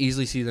so. I can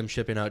easily see them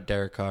shipping out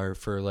Derek Carr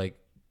for, like,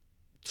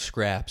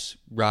 scraps,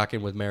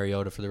 rocking with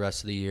Mariota for the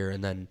rest of the year,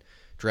 and then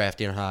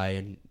drafting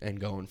high and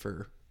going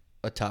for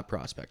a top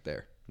prospect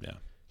there. Yeah.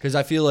 Because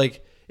I feel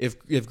like if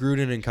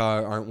Gruden and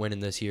Carr aren't winning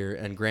this year,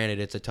 and granted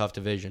it's a tough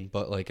division,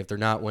 but like if they're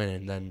not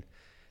winning, then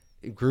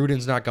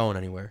Gruden's not going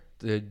anywhere.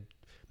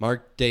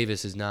 Mark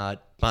Davis is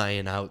not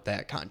buying out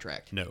that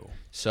contract. No.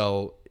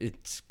 So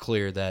it's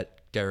clear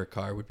that Derek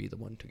Carr would be the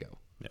one to go.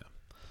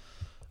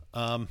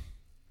 Yeah.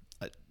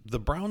 The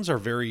Browns are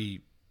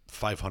very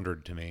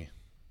 500 to me,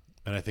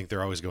 and I think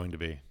they're always going to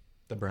be.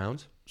 The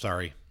Browns?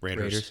 Sorry,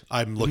 Raiders.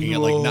 I'm looking at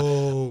like 9.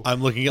 Oh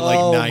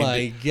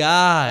my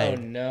god!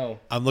 Oh no!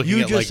 I'm looking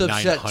you at like just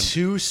upset 900.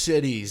 2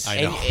 cities.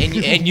 I know.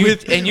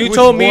 And you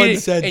told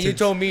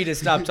me to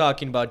stop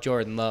talking about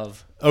Jordan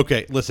Love.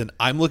 Okay, listen.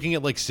 I'm looking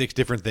at like 6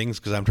 different things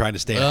because I'm trying to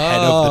stay ahead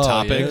of the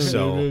topic. Yeah.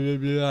 So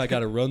I got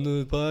to run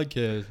the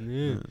podcast.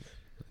 Yeah.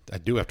 I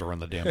do have to run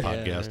the damn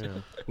podcast.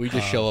 Yeah. We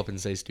just show up and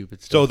say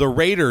stupid stuff. So the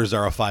Raiders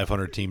are a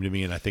 500 team to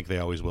me, and I think they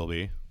always will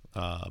be.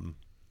 But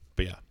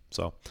yeah,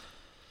 so.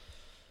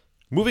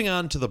 Moving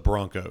on to the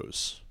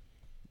Broncos.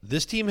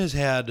 This team has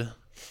had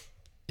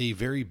a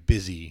very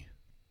busy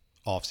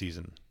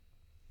offseason.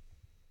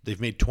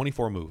 They've made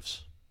 24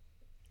 moves.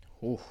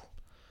 Ooh.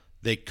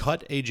 They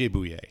cut A.J.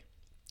 Bouye.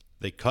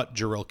 They cut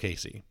Jarrell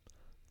Casey.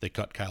 They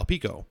cut Kyle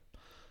Pico.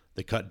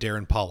 They cut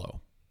Darren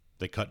Paulo.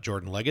 They cut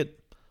Jordan Leggett.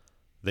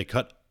 They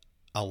cut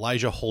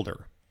Elijah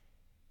Holder.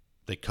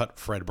 They cut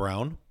Fred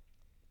Brown.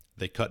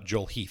 They cut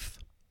Joel Heath.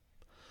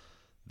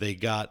 They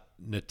got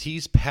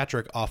Natise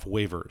Patrick off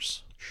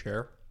waivers.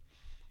 Sure.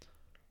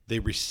 They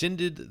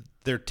rescinded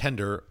their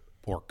tender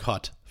or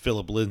cut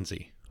Phillip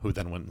Lindsay, who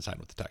then went and signed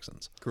with the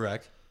Texans.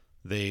 Correct.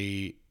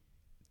 They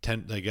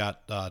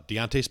got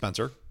Deontay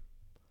Spencer,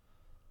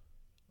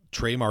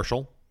 Trey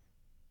Marshall,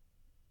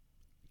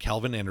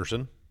 Calvin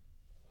Anderson,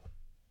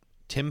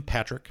 Tim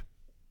Patrick,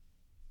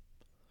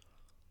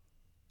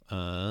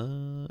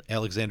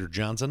 Alexander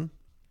Johnson,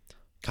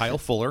 Kyle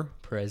Fuller.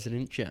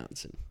 President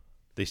Johnson.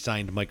 They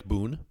signed Mike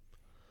Boone.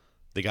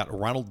 They got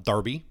Ronald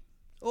Darby.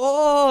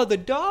 Oh, the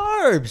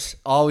Darbs.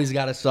 Always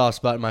got a soft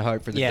spot in my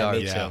heart for the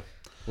Darbs. Me too.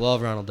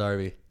 Love Ronald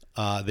Darby.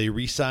 They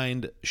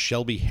re-signed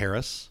Shelby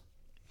Harris.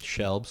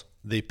 Shelbs.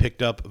 They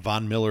picked up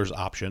Von Miller's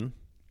option.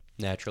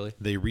 Naturally.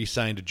 They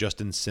re-signed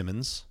Justin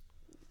Simmons.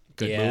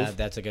 Good yeah, move.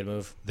 that's a good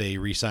move. They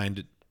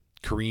re-signed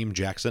Kareem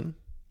Jackson.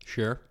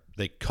 Sure.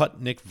 They cut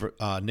Nick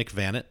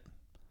Vannett.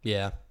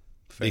 Yeah.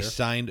 Fair. They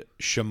signed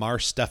Shamar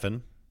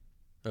Stephan.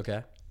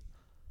 Okay.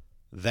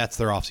 That's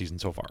their offseason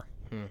so far.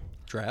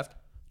 Draft.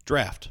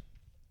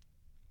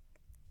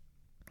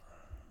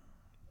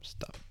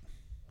 Stop.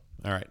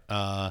 All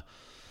right.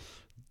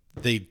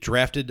 They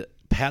drafted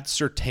Pat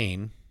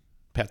Surtain.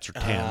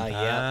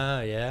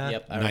 Yeah.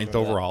 Yep. I 9th remember that.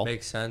 overall.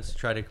 Makes sense.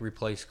 Try to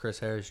replace Chris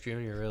Harris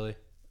Jr., really.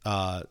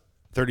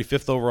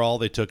 35th overall,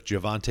 they took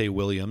Javonte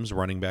Williams,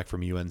 running back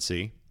from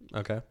UNC.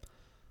 Okay.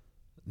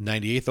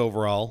 98th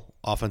overall,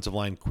 offensive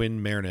line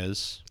Quinn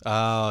Marinez.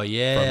 Oh,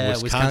 yeah.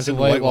 From Wisconsin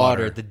Whitewater.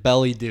 Whitewater, the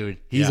belly dude.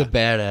 He's Yeah. a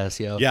badass,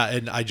 yo. Yeah,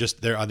 and I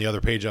just, there on the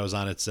other page I was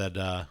on, it said,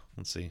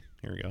 let's see,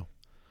 here we go.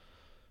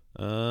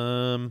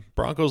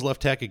 Broncos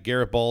left tackle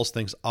Garrett Bowles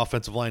thinks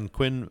offensive line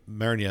Quinn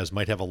Marinez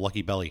might have a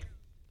lucky belly.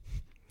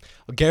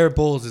 Garrett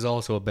Bowles is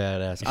also a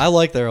badass. I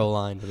like their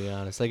O-line, to be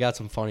honest. They got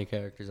some funny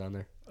characters on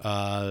there.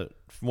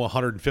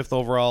 105th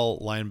overall,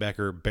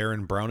 linebacker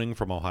Baron Browning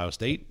from Ohio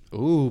State.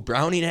 Ooh,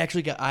 Browning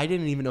actually got... I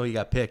didn't even know he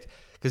got picked.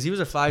 Because he was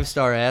a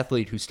 5-star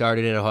athlete who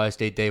started at Ohio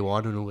State day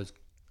one and was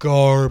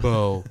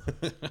garbo.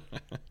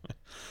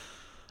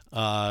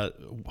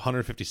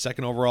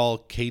 152nd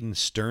overall, Caden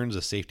Stearns,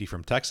 a safety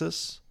from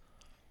Texas.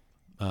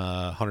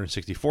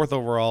 164th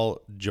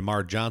overall,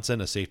 Jamar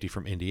Johnson, a safety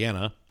from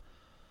Indiana.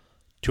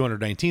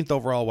 219th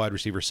overall, wide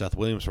receiver Seth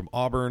Williams from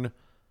Auburn.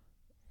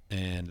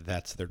 And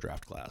that's their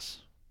draft class.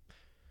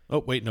 Oh,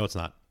 wait, no, it's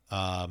not.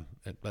 An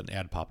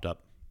ad popped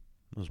up.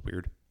 It was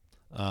weird.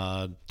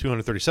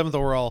 237th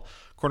overall,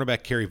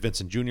 cornerback Kerry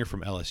Vincent Jr.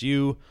 from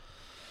LSU.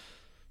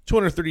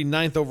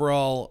 239th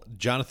overall,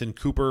 Jonathan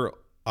Cooper,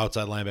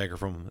 outside linebacker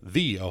from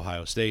the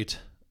Ohio State.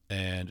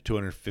 And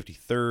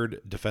 253rd,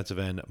 defensive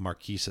end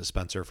Marquise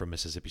Spencer from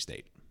Mississippi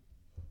State.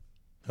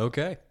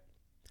 Okay.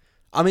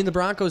 I mean, the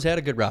Broncos had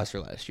a good roster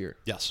last year.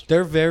 Yes.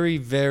 They're very,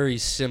 very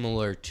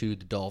similar to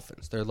the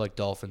Dolphins. They're like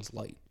Dolphins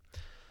light.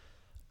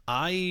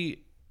 I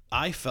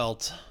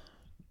felt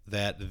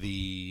that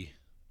the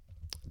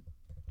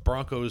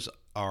Broncos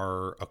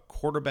are a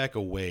quarterback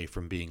away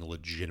from being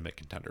legitimate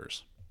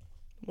contenders.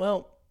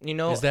 Well, you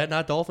know, Is that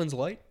not Dolphins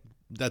light?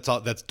 That's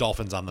all. That's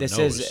Dolphins on the This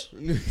nose.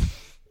 is-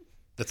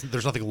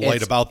 There's nothing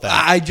light about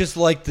that. I just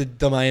like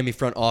the Miami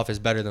front office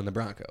better than the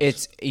Broncos.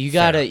 it's you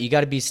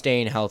gotta be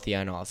staying healthy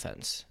on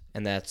offense,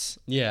 and that's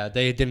Yeah,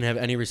 they didn't have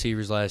any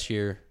receivers last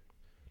year.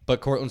 But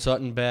Cortland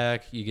Sutton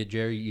back. You got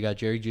Jerry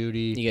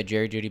Jeudy. you got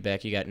Jerry Jeudy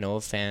back, you got Noah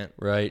Fant.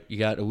 Right. You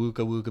got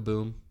Awuka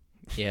Boom.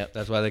 Yep,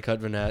 That's why they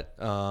cut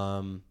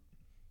Vannett.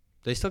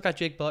 They still got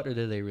Jake Butt, or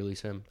did they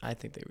release him? I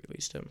think they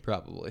released him.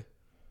 Probably.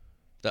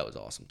 That was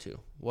awesome too.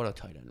 What a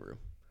tight end room.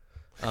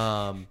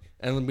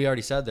 And we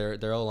already said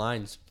their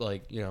O-line's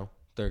like,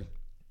 they're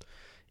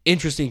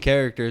interesting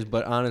characters,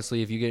 but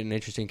honestly, if you get an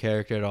interesting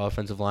character at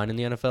offensive line in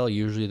the NFL,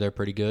 usually they're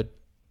pretty good.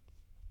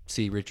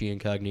 See Richie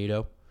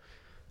Incognito.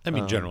 I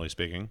mean, generally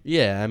speaking.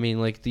 Yeah, I mean,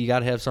 like, you got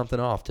to have something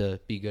off to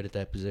be good at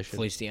that position.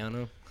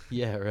 Feliciano.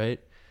 Yeah, right.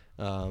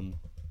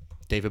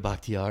 David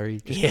Bakhtiari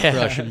just Yeah.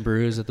 crushing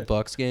brews at the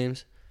Bucs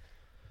games.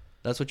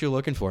 That's what you're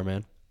looking for,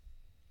 man.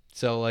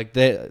 So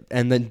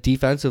and then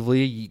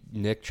defensively,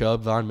 Nick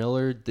Chubb, Von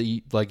Miller,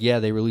 they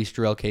released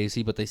Jarrell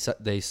Casey, but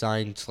they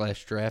signed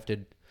 /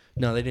 drafted.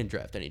 No, they didn't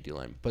draft any D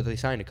linemen, but they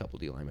signed a couple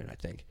D linemen, I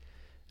think.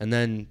 And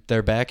then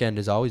their back end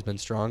has always been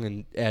strong,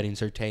 and adding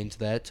Surtain to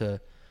that to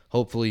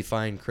hopefully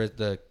find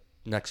the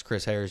next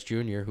Chris Harris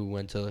Jr., who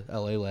went to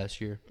LA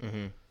last year.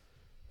 Mm-hmm.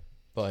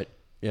 But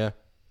yeah,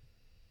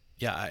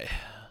 Yeah,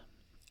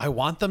 I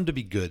want them to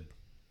be good.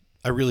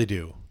 I really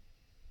do.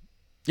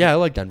 yeah, I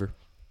like Denver.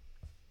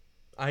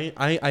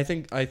 I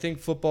think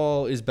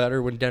football is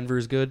better when Denver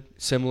is good.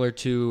 Similar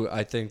to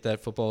I think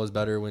that football is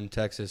better when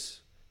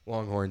Texas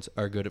Longhorns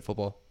are good at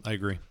football. I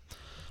agree.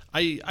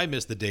 I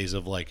miss the days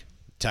of like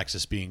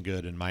Texas being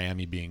good and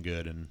Miami being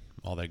good and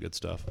all that good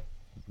stuff.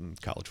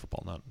 College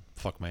football, not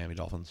fuck Miami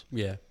Dolphins.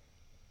 Yeah,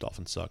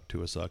 Dolphins suck.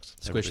 Tua sucks.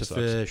 squish the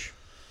Everybody sucks.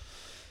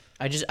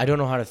 fish. I don't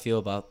know how to feel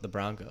about the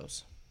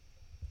Broncos,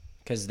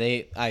 because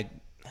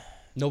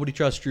Nobody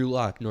trusts Drew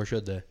Lock, nor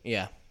should they.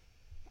 yeah,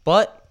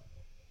 but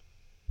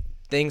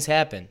things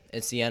happen.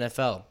 It's the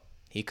NFL.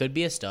 He could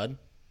be a stud.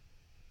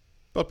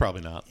 But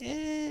probably not.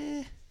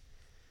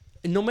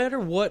 No matter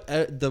what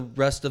the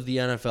rest of the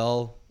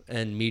NFL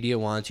and media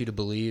wants you to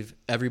believe,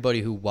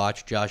 everybody who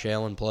watched Josh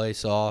Allen play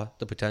saw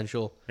the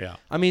potential. Yeah.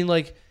 I mean,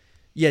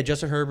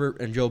 Justin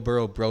Herbert and Joe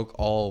Burrow broke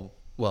all.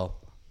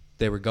 Well,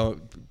 they were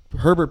going.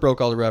 Herbert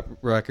broke all the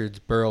records.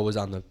 Burrow was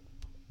on the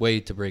way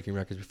to breaking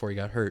records before he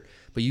got hurt.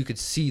 But you could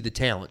see the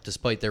talent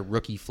despite their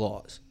rookie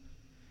flaws.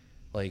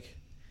 Like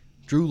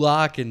Drew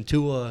Lock and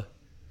Tua,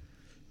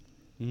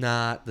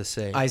 not the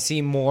same. I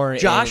see more.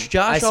 I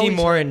see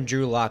more in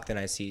Drew Lock than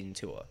I see in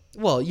Tua.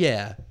 Well,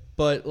 yeah,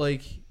 but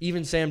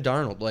even Sam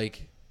Darnold,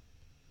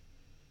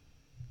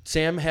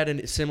 Sam had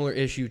a similar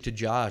issue to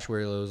Josh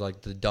where it was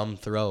the dumb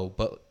throw,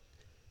 but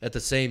at the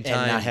same time,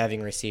 and not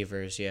having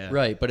receivers, yeah,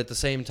 right. But at the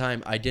same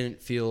time, I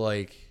didn't feel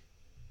like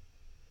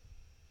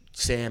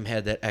Sam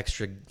had that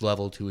extra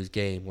level to his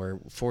game where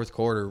fourth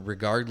quarter,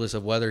 regardless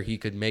of whether he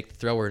could make the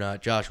throw or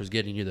not, Josh was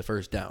getting you the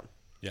first down.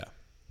 Yeah,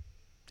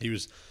 he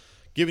was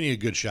giving you a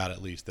good shot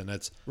at least, and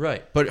that's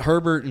right. But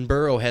Herbert and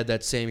Burrow had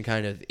that same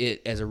kind of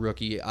it as a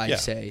rookie. I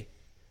say,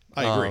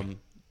 I agree.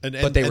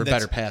 But they were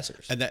better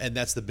passers, and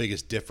that's the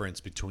biggest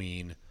difference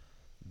between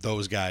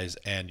those guys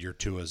and your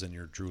Tuas and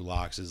your Drew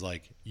Locks is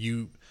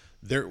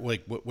they're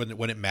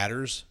when it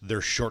matters,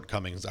 their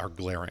shortcomings are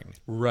glaring.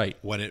 Right.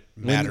 When it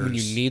matters, when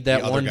you need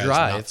that one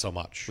drive, not so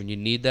much. When you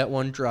need that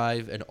one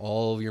drive, and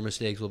all of your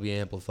mistakes will be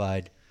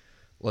amplified.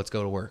 Let's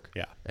go to work.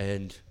 Yeah.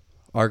 And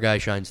our guy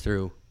shines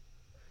through.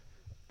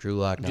 Drew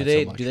Lock, not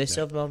so much. Do they Yeah.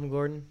 still have Melvin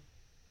Gordon?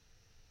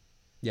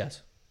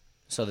 Yes.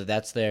 So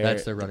that's their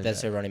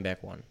running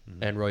back one.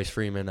 Mm-hmm. And Royce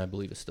Freeman, I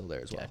believe, is still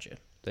there as well. Gotcha.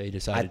 They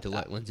decided to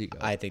let Lindsey go.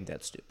 I think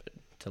that's stupid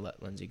to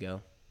let Lindsey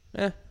go.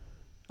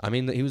 I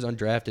mean, he was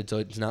undrafted, so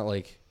it's not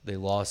like they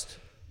lost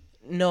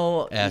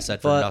no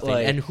asset for nothing.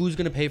 And who's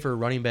going to pay for a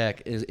running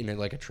back in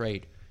a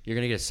trade? You're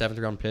going to get a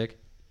 7th-round pick?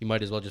 You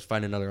might as well just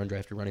find another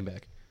undrafted running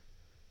back.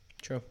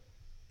 True.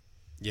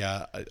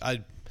 Yeah,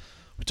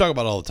 we talk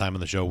about it all the time on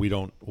the show. We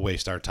don't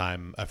waste our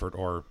time, effort,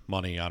 or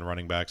money on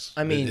running backs.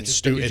 I mean,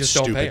 it's don't pay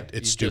stupid. him.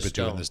 It's stupid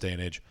to in this day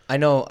and age. I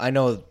know.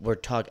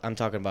 I'm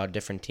talking about a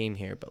different team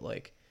here, but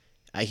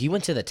he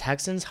went to the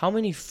Texans. How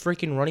many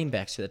freaking running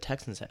backs do the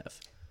Texans have?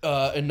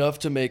 Enough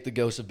to make the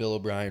ghost of Bill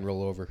O'Brien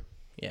roll over.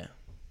 Yeah.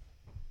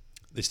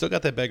 They still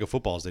got that bag of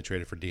footballs they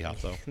traded for D-Hop,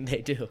 though.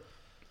 They do.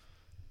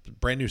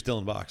 Brand new, still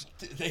in box.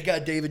 They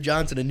got David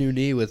Johnson a new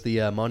knee with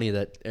the money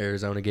that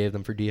Arizona gave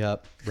them for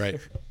D-Hop. Right.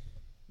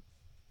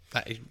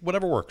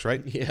 Whatever works,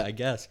 right? Yeah, I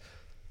guess.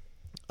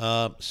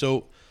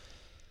 So,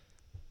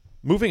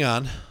 moving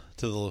on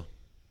to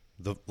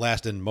the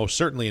last and most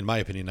certainly, in my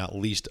opinion, not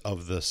least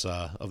of this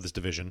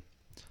division,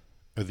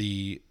 are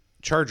the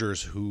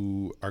Chargers,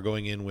 who are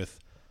going in with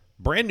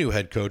brand new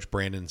head coach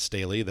Brandon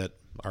Staley, that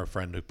our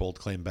friend Bold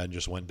Claim Ben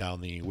just went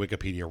down the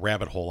Wikipedia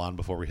rabbit hole on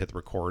before we hit the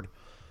record.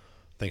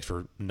 Thanks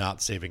for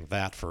not saving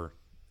that for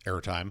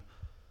airtime.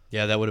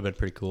 Yeah, that would have been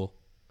pretty cool.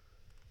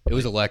 It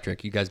was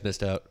electric. You guys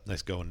missed out.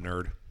 Nice going,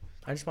 nerd.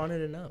 I just wanted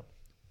to know.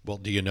 Well,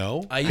 do you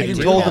know? I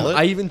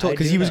even told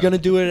because he was going to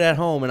do it at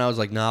home, and I was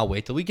like, nah,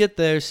 wait till we get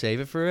there. Save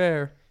it for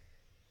air.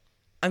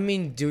 I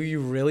mean, do you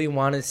really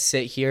want to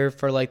sit here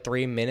for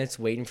 3 minutes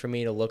waiting for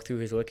me to look through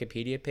his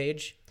Wikipedia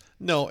page?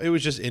 No, it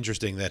was just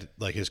interesting that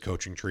his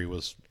coaching tree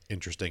was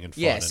interesting and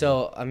fun. Yeah,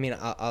 so I mean,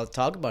 I'll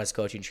talk about his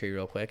coaching tree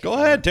real quick. Go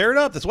ahead, tear it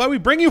up. That's why we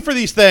bring you for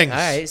these things. All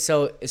right,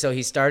 so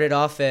he started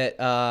off at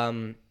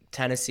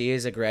Tennessee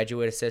as a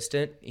graduate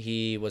assistant.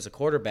 He was a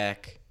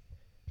quarterback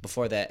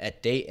before that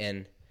at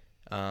Dayton.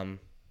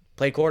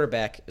 Played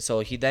quarterback.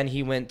 So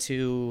he went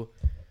to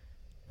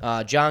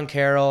John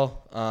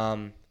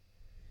Carroll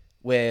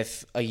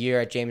with a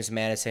year at James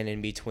Madison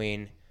in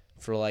between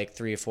for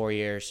 3 or 4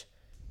 years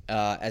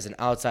as an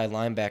outside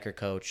linebacker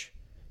coach.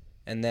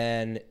 And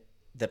then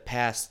the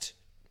past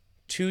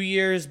 2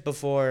 years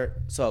before,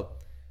 so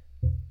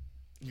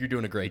you're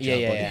doing a great job.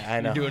 Yeah,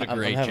 I know. You're doing a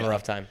great I'm having job. a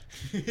rough time.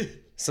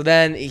 So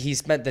then he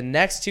spent the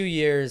next 2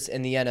 years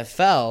in the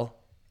NFL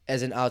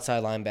as an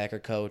outside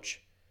linebacker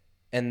coach,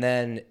 and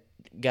then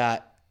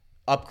got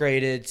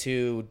upgraded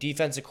to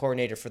defensive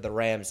coordinator for the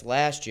Rams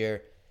last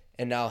year,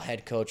 and now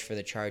head coach for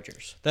the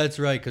Chargers. That's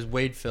right, because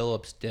Wade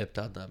Phillips dipped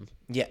on them.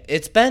 Yeah,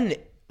 it's been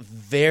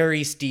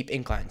very steep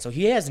incline. So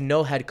he has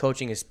no head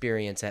coaching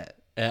experience at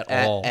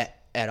all.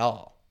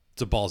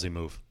 It's a ballsy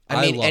move.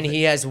 I mean,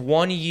 he has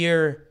 1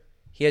 year.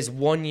 He has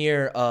 1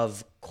 year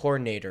of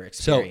coordinator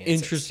experience. So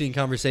interesting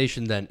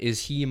conversation. Then,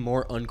 is he a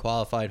more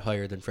unqualified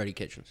hire than Freddie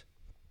Kitchens?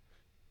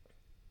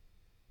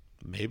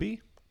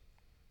 Maybe.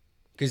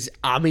 Because,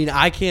 I mean,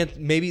 I can't...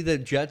 Maybe the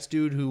Jets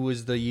dude who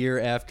was the year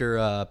after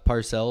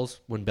Parcells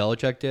when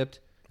Belichick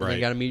dipped and then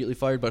got immediately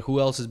fired. But who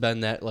else has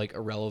been that,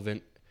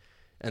 irrelevant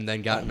and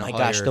then gotten a hire? Oh, my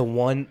gosh,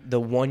 the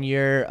 1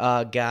 year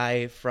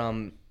guy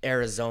from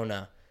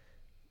Arizona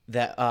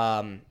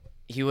that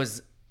he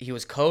was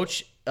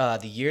coach the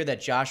year that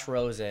Josh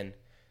Rosen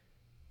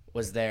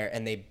was there,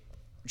 and they...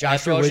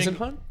 After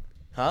Wisenhunt?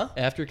 Huh?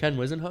 After Ken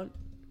Wisenhunt?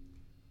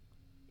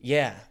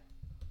 Yeah.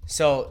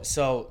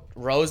 So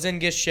Rosen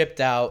gets shipped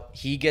out,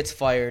 he gets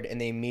fired,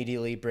 and they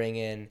immediately bring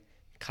in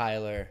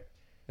Kyler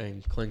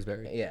and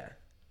Kingsbury. Yeah.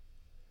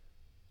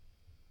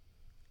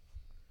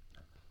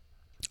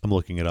 I'm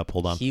looking it up.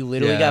 Hold on. He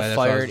literally got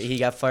fired. He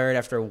got fired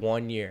after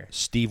 1 year.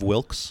 Steve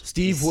Wilkes.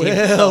 Steve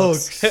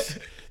Wilkes.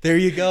 There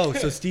you go.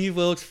 So Steve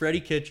Wilkes, Freddie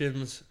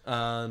Kitchens,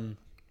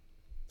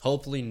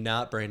 hopefully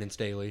not Brandon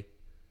Staley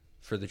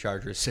for the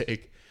Chargers'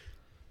 sake,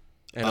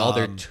 and all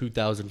their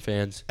 2,000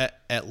 fans.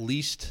 At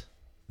least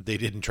they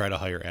didn't try to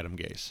hire Adam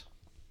Gase.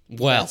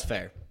 Well, That's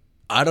fair.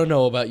 I don't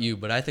know about you,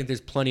 but I think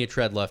there's plenty of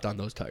tread left on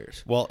those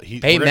tires. Well,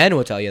 Men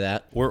will tell you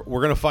that. We're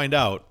gonna find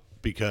out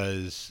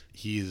because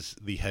he's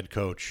the head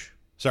coach.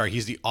 Sorry,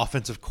 he's the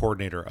offensive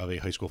coordinator of a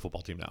high school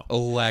football team now.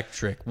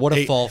 Electric. What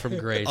a fall from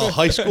grace. A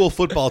high school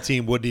football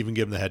team wouldn't even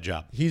give him the head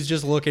job. He's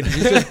just looking.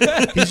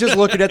 He's just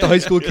looking at the high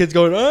school kids,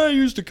 going, "I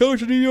used to coach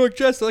the New York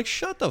Jets." They're like,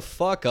 shut the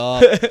fuck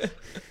up.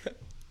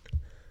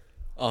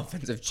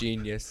 Offensive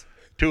genius.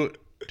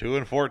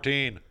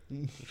 2-14.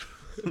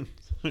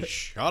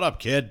 Shut up,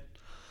 kid.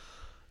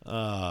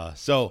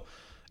 So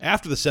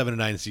after the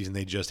 7-9 season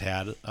they just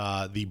had,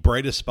 the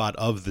brightest spot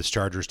of this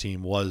Chargers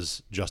team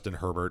was Justin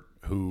Herbert,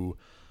 who,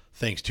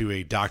 thanks to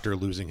a doctor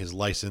losing his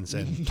license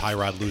and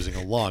Tyrod losing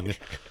a lung,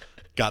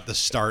 got the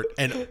start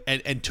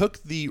and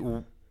took the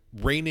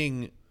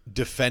reigning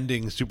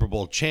defending Super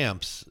Bowl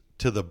champs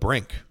to the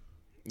brink.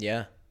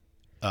 Yeah.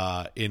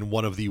 In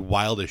one of the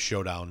wildest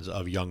showdowns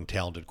of young,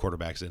 talented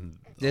quarterbacks. And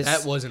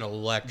that was an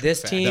electric.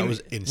 This team, that was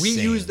insane.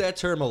 We use that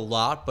term a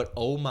lot, but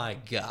oh my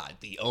god,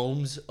 the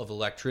ohms of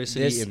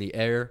electricity in the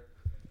air.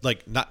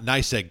 Like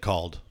NYSEG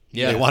called.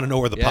 Yeah. They want to know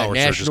where the power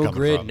surge is coming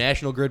from.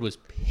 National Grid was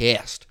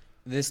pissed.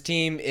 This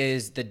team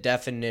is the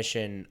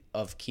definition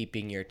of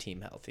keeping your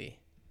team healthy.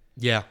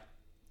 Yeah.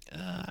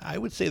 I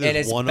would say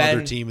there's one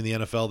other team in the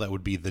NFL that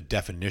would be the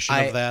definition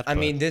of that. I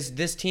mean,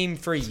 this team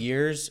for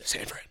years...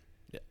 San Fran.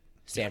 Yeah.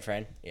 San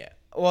Fran, yeah.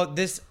 Well,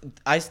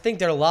 I think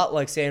they're a lot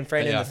like San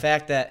Fran in the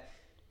fact that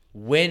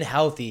when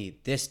healthy,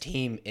 this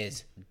team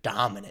is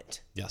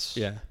dominant. Yes.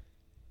 Yeah.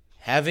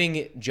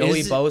 Having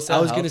Joey Bosa I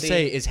was going to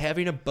say, is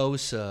having a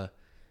Bosa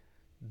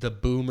the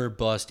boomer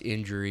bust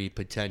injury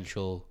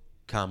potential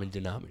common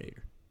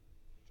denominator?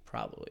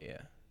 Probably,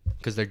 yeah.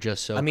 Because they're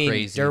just so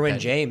crazy. Derwin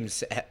dependent.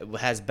 James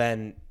has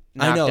been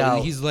knocked out.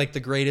 out. He's like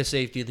the greatest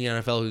safety in the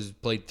NFL who's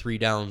played 3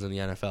 downs in the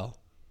NFL.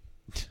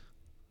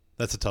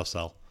 That's a tough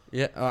sell.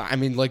 Yeah, I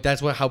mean, like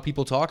that's how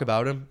people talk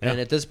about him. Yeah. And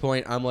at this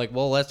point, I'm like,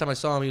 well, last time I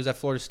saw him, he was at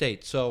Florida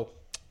State. So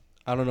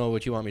I don't know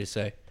what you want me to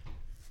say.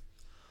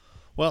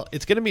 Well,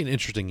 it's going to be an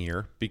interesting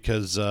year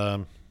because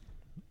the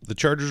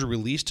Chargers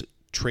released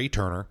Trey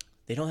Turner.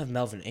 They don't have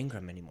Melvin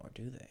Ingram anymore,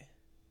 do they?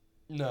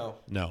 No.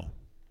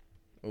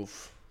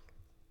 Oof.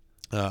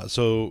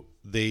 So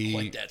they...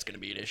 Like that's going to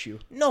be an issue.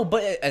 No,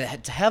 but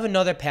to have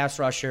another pass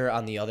rusher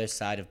on the other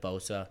side of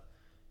Bosa,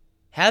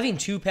 having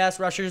 2 pass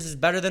rushers is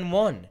better than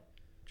 1.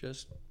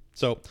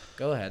 So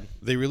go ahead.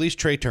 They released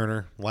Trey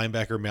Turner,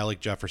 linebacker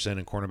Malik Jefferson,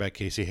 and cornerback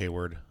Casey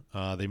Hayward.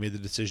 They made the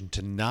decision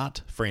to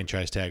not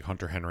franchise tag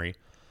Hunter Henry.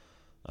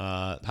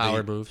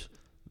 Power moves.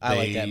 I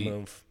like that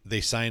move.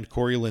 They signed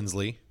Corey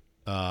Linsley,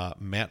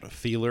 Matt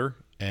Feeler,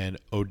 and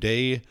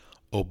Ode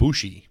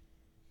Obushi,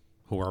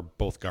 who are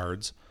both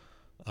guards.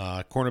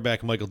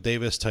 Cornerback Michael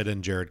Davis, tight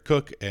end Jared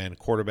Cook, and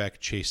quarterback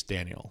Chase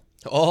Daniel.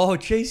 Oh,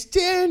 Chase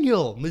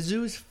Daniel,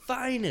 Mizzou's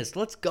finest.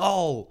 Let's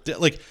go.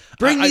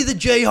 Bring me the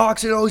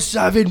Jayhawks in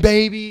 07,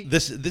 baby.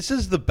 This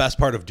is the best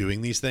part of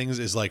doing these things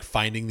is like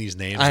finding these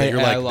names that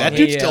you're like, that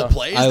dude still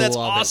plays? That's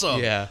awesome.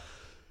 It.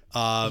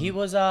 Yeah. He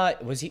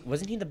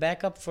wasn't he the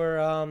backup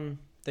for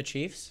the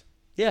Chiefs?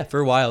 Yeah, for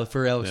a while,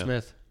 for Alex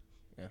Smith.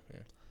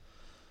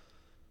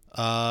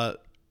 Yeah.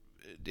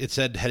 It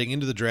said heading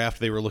into the draft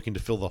they were looking to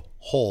fill the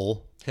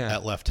hole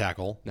at left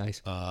tackle.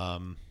 Nice.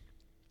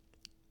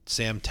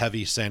 Sam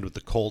Tevy signed with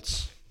the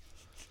Colts.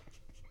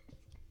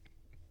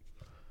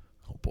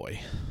 Oh,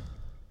 boy.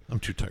 I'm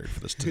too tired for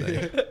this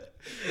today.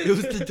 It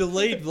was the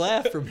delayed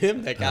laugh from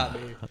him that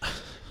got me.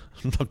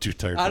 I'm too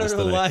tired for this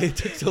today. I don't know why it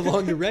took so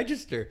long to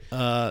register.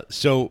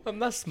 So I'm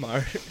not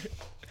smart.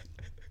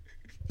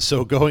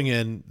 So going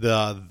in,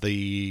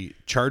 the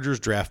Chargers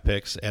draft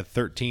picks at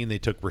 13, they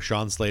took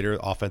Rashawn Slater,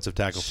 offensive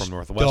tackle from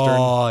Northwestern.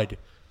 God.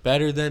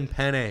 Better than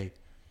Penny.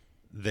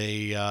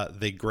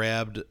 They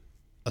grabbed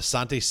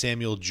Asante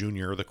Samuel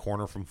Jr., the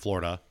corner from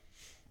Florida,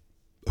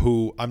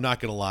 who, I'm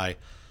not going to lie,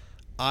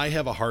 I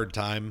have a hard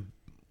time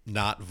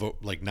not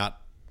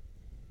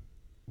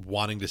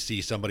wanting to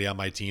see somebody on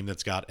my team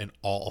that's got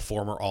a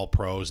former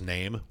All-Pros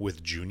name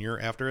with Junior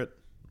after it.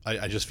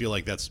 I just feel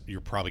like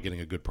you're probably getting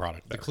a good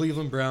product there. The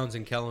Cleveland Browns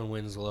and Kellen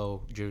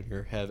Winslow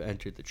Jr. have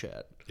entered the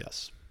chat.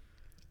 Yes.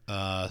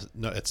 At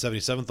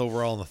 77th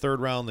overall in the 3rd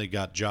round, they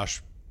got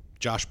Josh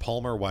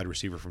Palmer, wide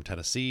receiver from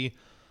Tennessee.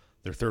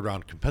 Their 3rd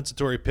round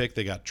compensatory pick,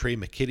 they got Trey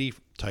McKitty,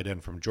 tight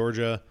end from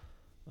Georgia.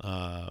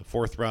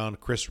 4th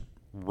round, Chris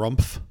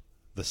Rumpf,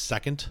 the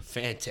 2nd.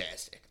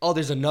 Fantastic. Oh,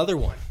 there's another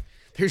one.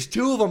 There's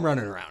 2 of them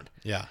running around.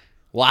 Yeah.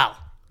 Wow.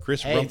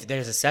 If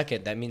there's a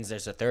 2nd, that means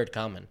there's a 3rd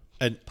coming.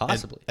 And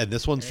possibly. And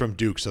this one's from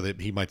Duke, so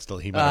that he might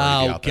already be Oh,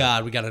 out there.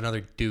 God, we got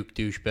another Duke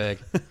douchebag.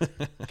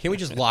 Can we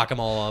just lock them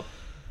all up?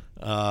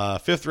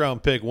 Fifth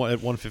round pick at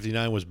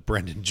 159 was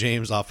Brendan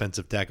James,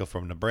 offensive tackle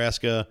from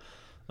Nebraska.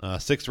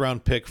 Sixth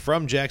round pick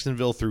from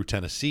Jacksonville through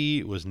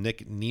Tennessee was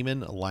Nick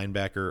Niemann, a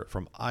linebacker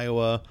from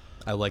Iowa.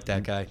 I like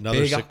that guy.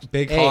 Another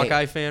Big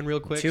Hawkeye fan, real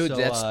quick. Dude,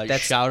 so,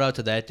 that's shout out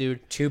to that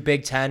dude. 2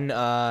 Big Ten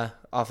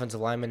offensive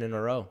linemen in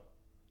a row,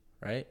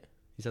 right?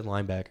 He said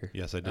linebacker.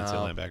 Yes, I did say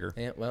linebacker.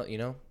 Yeah, well,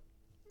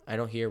 I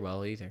don't hear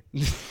well either.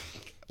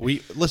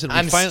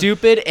 I'm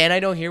stupid and I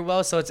don't hear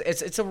well, so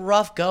it's a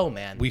rough go,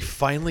 man. We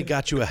finally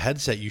got you a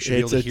headset. You should be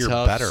able to hear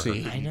better.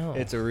 Scene. I know.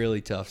 It's a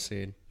really tough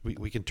scene.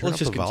 We can turn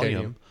Let's up just the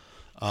volume.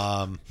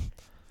 continue.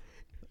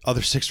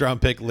 Other 6th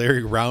round pick,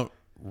 Larry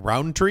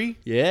Roundtree,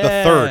 Yeah.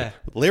 the third.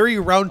 Larry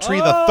Roundtree,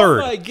 the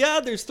third. Oh my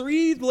God, there's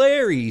 3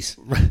 Larrys,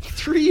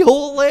 3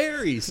 whole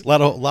Larrys. A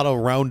lot of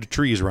round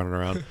trees running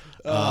around.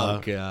 Oh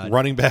God!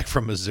 Running back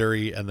from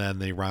Missouri, and then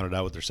they rounded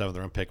out with their 7th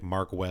round pick,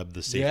 Mark Webb,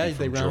 the safety Yeah, from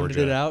they rounded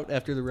Georgia. it out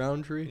after the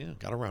Roundtree. Yeah,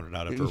 got to round it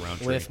out after a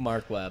Roundtree. With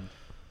Mark Webb,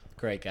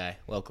 great guy,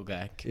 local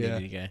guy,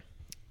 community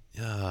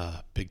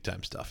guy. Big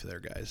time stuff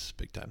there, guys.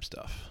 Big time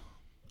stuff.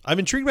 I'm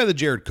intrigued by the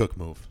Jared Cook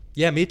move.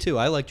 Yeah, me too.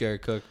 I like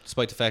Jared Cook,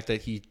 despite the fact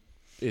that he's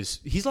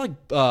like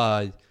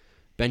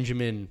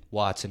Benjamin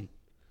Watson.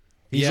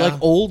 He's Yeah.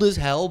 like old as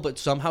hell, but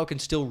somehow can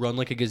still run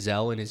like a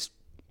gazelle and is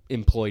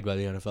employed by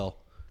the NFL.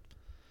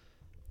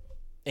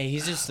 And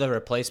he's just the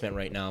replacement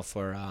right now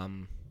for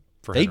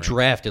They Henry.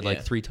 drafted like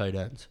Yeah. 3 tight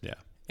ends. Yeah.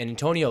 and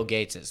Antonio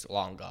Gates is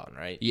long gone,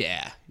 right?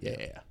 Yeah.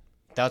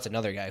 That's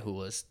another guy who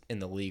was in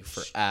the league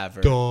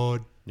forever.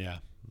 Yeah.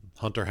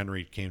 Hunter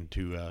Henry came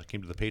to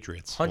the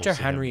Patriots. Hunter We'll see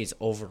him. Henry is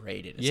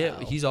overrated. As Yeah, hell.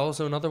 he's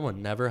also another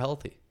one, never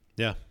healthy.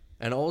 Yeah.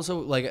 And also,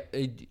 like,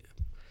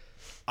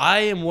 I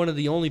am one of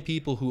the only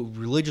people who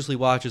religiously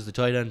watches the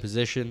tight end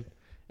position,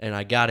 and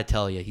I got to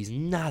tell you, he's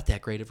not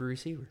that great of a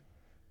receiver.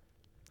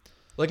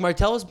 Like,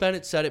 Martellus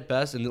Bennett said it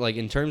best, and, like,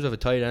 in terms of a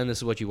tight end, this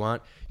is what you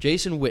want.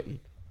 Jason Witten,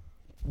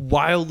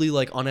 wildly,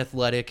 like,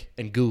 unathletic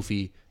and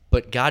goofy,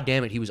 but God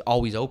damn it, he was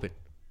always open.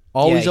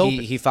 Always open.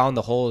 He found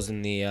the holes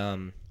in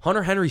the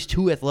Hunter Henry's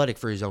too athletic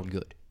for his own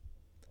good.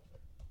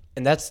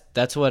 and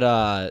that's what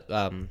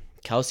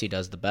Kelsey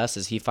does the best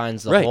is he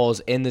finds the Right. holes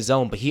in the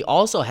zone, but he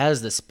also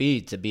has the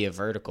speed to be a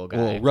vertical guy.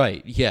 Well,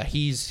 right. Yeah,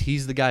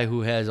 he's the guy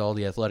who has all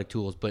the athletic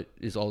tools, but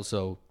is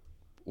also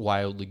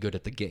wildly good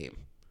at the game.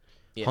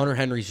 Yeah. Hunter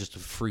Henry's just a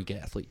freak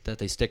athlete that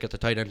they stick at the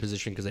tight end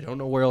position because they don't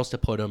know where else to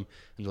put him.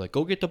 And they're like,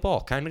 go get the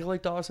ball. Kind of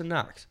like Dawson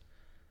Knox.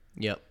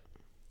 Yep.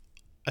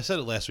 I said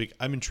it last week.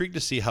 I'm intrigued to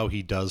see how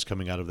he does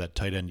coming out of that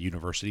tight end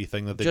university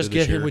thing that they Just did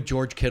this get him year. with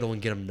George Kittle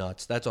and get him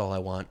nuts. That's all I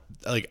want.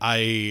 Like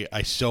I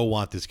so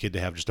want this kid to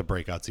have just a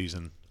breakout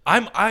season.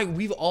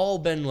 We've all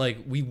been like,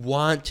 we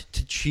want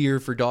to cheer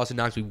for Dawson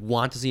Knox. We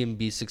want to see him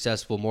be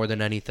successful more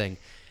than anything.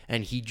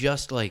 And he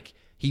just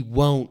he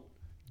won't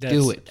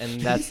do it.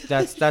 And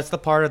that's the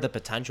part of the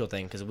potential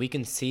thing because we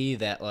can see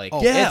that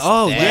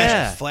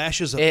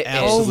Flashes of It-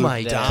 absolute Oh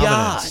my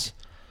dominance. God.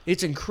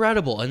 It's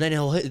incredible. And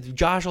then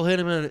Josh will hit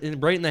him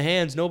right in the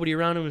hands, nobody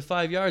around him in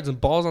 5 yards, and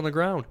ball's on the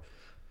ground.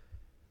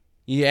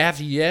 You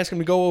ask him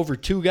to go over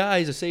 2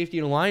 guys, a safety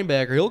and a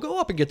linebacker, he'll go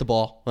up and get the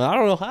ball. I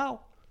don't know how.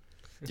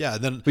 Yeah,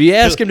 and then But you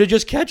ask him to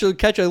just catch a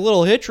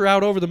little hitch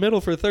route over the middle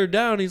for a 3rd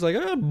down, he's like,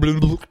 blah,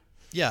 blah.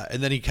 Yeah,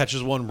 and then he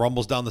catches one,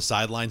 rumbles down the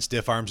sideline,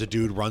 stiff arms a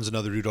dude, runs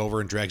another dude over,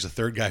 and drags a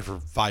 3rd guy for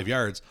 5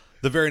 yards.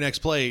 The very next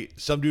play,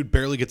 some dude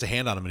barely gets a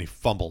hand on him, and he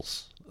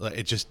fumbles.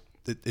 It's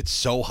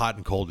so hot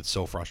and cold. It's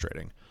so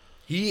frustrating.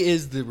 He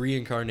is the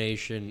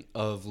reincarnation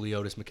of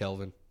Leotis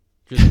McKelvin.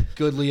 Just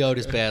good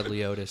Leotis, bad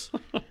Leotis.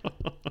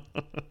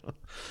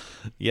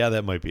 Yeah,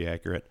 that might be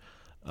accurate.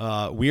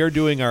 We are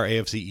doing our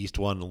AFC East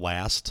one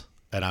last,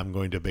 and I'm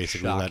going to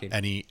basically Shocking.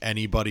 let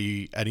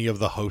any of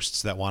the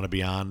hosts that want to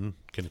be on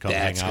can come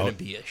That's hang going out.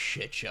 to be a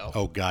shit show.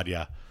 Oh God,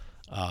 yeah.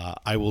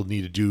 I will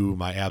need to do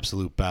my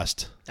absolute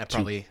best I to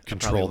probably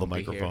control the won't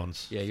be here.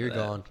 microphones. Yeah, you're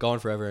gone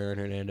forever, Aaron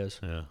Hernandez.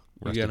 Yeah, You're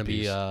rest in gonna be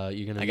peace.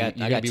 you're I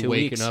gonna got be 2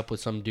 waking weeks. up with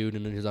some dude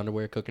in his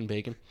underwear cooking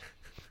bacon.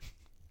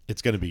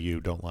 It's gonna be you.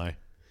 Don't lie.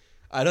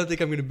 I don't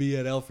think I'm gonna be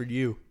at Alfred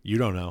U. You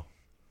don't know.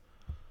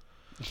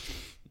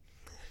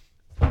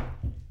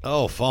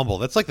 Oh, fumble!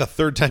 That's like the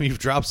 3rd time you've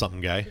dropped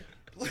something, guy.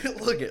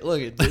 look at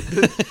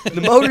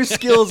the motor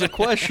skills are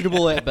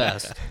questionable at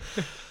best.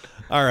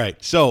 All right,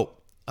 so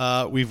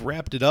we've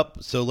wrapped it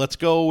up. So let's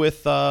go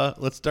with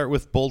let's start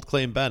with Bold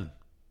Claim Ben.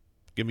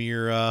 Give me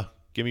your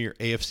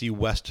AFC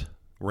West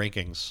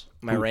rankings.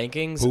 My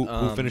rankings.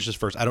 Who finishes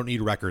first? I don't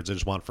need records. I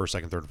just want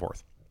 1st, 2nd, 3rd, and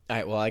 4th. All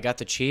right. Well, I got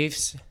the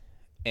Chiefs,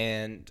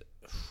 and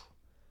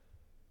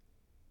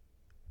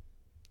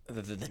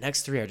the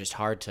next 3 are just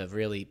hard to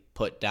really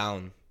put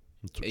down.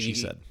 That's what she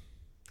said.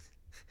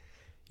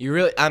 You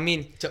really, I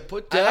mean, To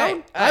put down?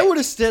 down, I would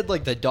have said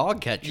like the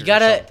dog catcher. you or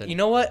gotta. something. You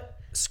know what?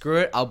 Screw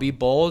it. I'll be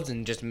bold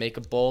and just make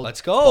a bold.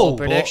 Let's go. Bold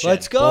prediction.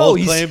 Let's go.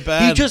 Bold claim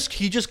Ben.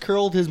 He just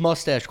curled his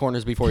mustache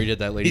corners before he did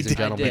that, ladies and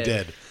gentlemen. He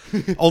did.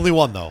 Only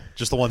one though.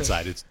 Just the one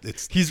side.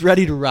 It's He's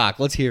ready to rock.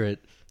 Let's hear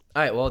it.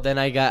 All right. Well, then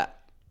I got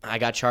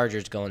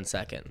Chargers going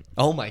second.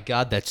 Oh my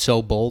God, that's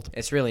so bold.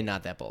 It's really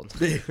not that bold.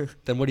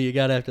 Then what do you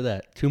got after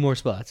that? 2 more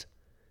spots.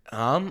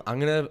 I'm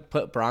gonna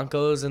put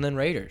Broncos and then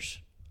Raiders.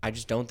 I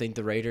just don't think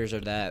the Raiders are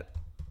that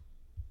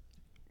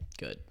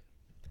good.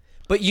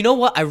 But you know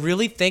what? I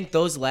really think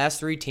those last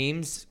 3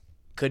 teams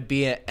could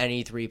be at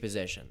any 3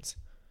 positions.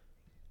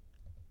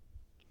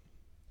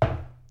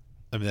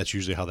 I mean, that's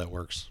usually how that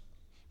works.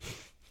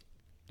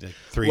 Like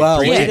three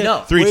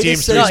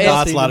teams, 3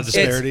 spots, a lot of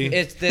disparity.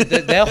 It's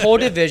that whole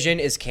division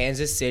is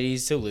Kansas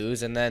City's to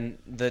lose, and then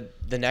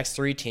the next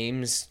 3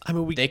 teams,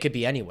 they could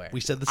be anywhere. We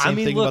said the same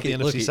thing about the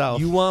NFC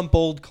South. You want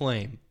bold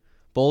claim.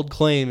 Bold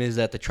claim is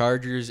that the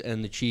Chargers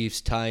and the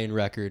Chiefs tie in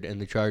record, and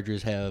the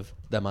Chargers have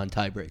them on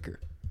tiebreaker.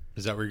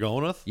 Is that what you're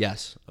going with?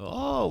 Yes.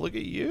 Oh, look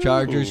at you.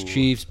 Chargers,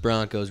 Chiefs,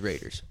 Broncos,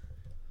 Raiders.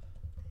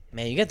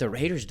 Man, you got the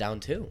Raiders down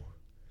too.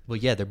 Well,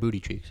 yeah, they're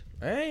booty cheeks.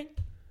 All right.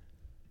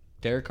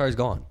 Derek Carr's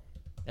gone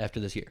after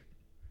this year.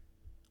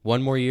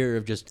 One more year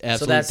of just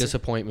absolute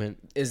disappointment.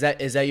 Is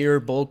that your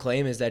bold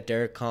claim? Is that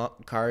Derek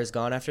Carr is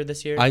gone after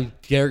this year?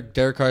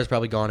 Derek Carr is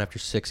probably gone after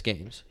 6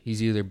 games.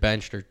 He's either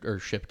benched or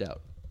shipped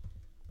out.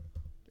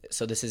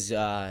 So this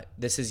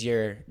is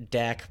your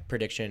Dak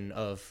prediction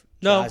of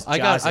no. Jaws,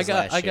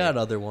 I got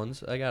other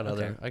ones. I got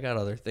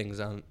other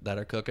things on that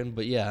are cooking.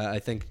 But yeah, I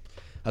think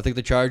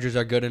the Chargers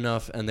are good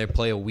enough, and they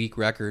play a weak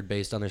record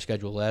based on their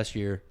schedule last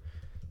year,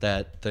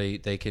 that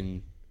they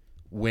can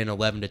win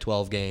 11 to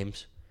 12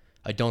 games.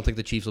 I don't think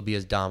the Chiefs will be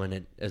as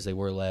dominant as they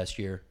were last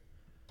year.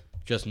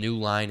 Just new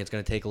line. It's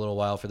going to take a little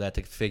while for that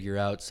to figure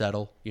out,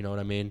 settle. You know what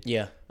I mean?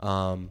 Yeah.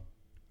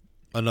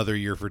 Another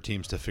year for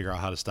teams to figure out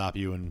how to stop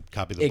you and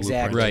copy the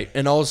blueprint. Right.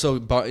 And also,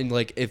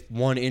 like, if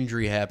one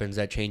injury happens,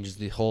 that changes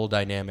the whole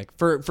dynamic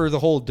for the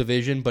whole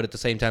division. But at the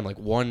same time,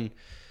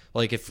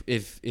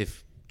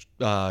 if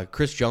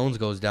Chris Jones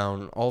goes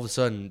down, all of a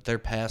sudden their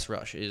pass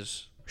rush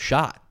is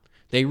shot.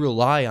 They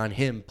rely on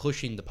him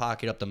pushing the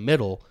pocket up the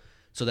middle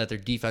so that their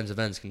defensive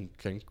ends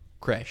can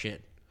crash in.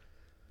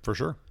 For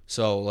sure.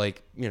 So,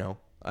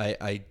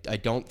 I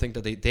don't think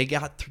that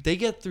they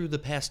get through the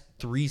past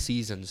 3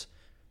 seasons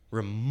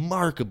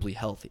remarkably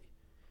healthy.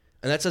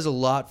 And that says a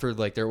lot for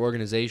their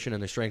organization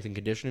and their strength and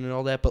conditioning and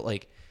all that, but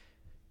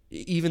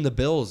even the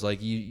Bills,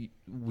 we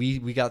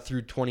got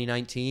through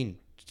 2019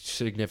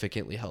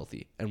 significantly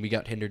healthy, and we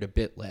got hindered a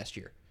bit last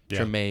year. Yeah.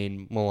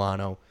 Tremaine,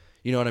 Milano,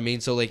 you know what I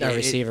mean? So our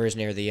receivers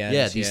near the end.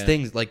 Yeah, these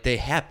things they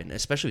happen,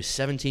 especially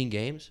 17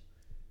 games.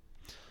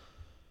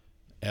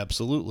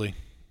 Absolutely.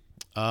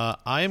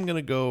 I am going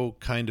to go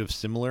kind of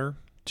similar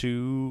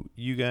to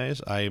you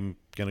guys. I am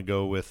going to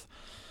go with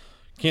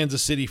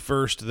Kansas City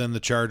first, then the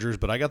Chargers,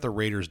 but I got the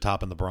Raiders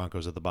topping the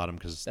Broncos at the bottom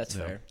because that's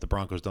fair. The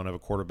Broncos don't have a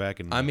quarterback.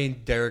 And I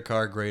mean, Derek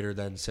Carr greater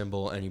than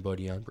symbol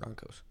anybody on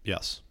Broncos.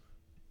 Yes,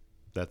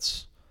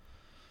 that's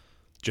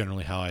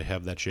generally how I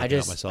have that shaken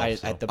out myself.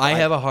 I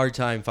have a hard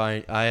time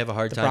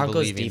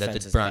believing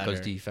that the Broncos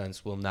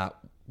defense will not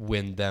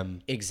win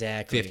them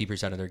exactly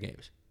 50% of their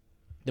games.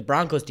 The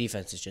Broncos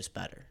defense is just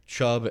better.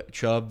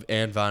 Chubb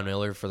and Von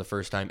Miller for the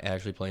first time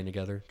actually playing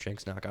together.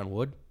 Chinks, knock on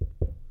wood.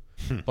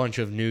 Bunch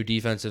of new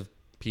defensive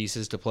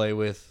pieces to play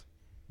with.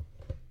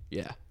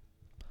 Yeah.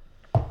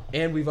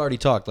 And we've already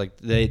talked,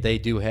 they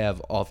do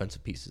have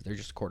offensive pieces. They're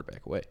just a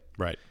quarterback away.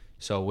 Right.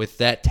 So with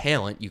that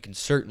talent, you can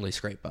certainly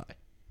scrape by.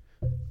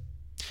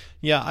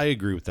 Yeah, I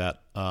agree with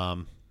that.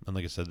 And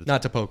like I said,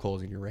 not to poke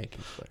holes in your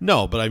rankings.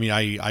 No, but I mean,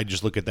 I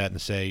just look at that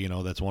and say,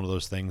 that's one of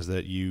those things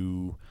that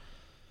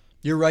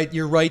You're right.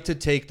 You're right to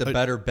take the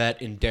better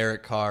bet in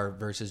Derek Carr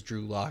versus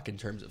Drew Lock in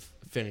terms of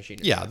finishing.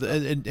 Yeah,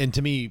 and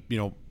to me,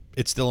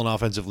 it's still an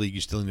offensive league.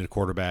 You still need a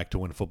quarterback to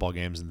win football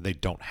games, and they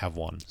don't have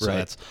one.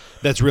 So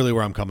that's really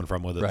where I'm coming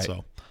from with it. Right.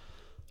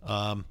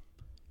 So,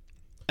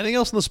 anything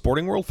else in the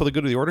sporting world for the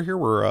good of the order here?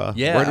 We're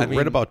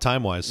right about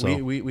time wise. So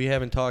we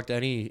haven't talked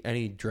any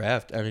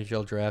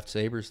NHL draft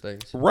Sabres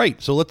things.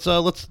 Right. So let's.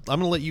 I'm going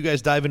to let you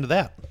guys dive into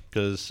that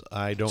because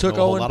I don't know a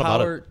whole lot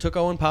about it. Took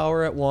Owen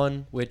Power at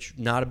 1, which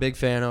not a big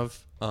fan of.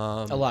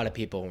 A lot of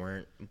people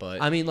weren't,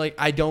 but I mean,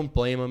 I don't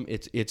blame him.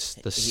 It's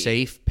the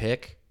safe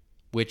pick,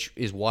 which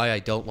is why I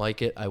don't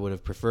like it. I would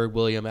have preferred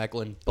William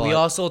Eklund. But we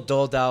also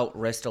doled out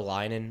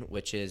Ristolainen,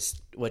 which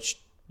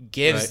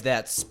gives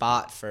that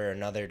spot for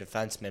another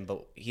defenseman,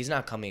 but he's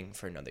not coming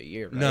for another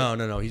year, right?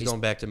 No. He's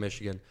going back to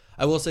Michigan.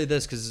 I will say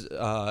this because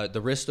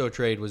the Risto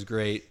trade was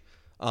great.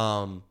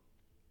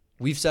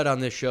 We've said on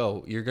this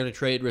show, you're going to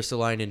trade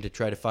Ristolainen to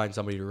try to find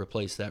somebody to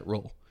replace that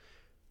role.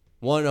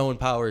 One, Owen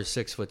Power is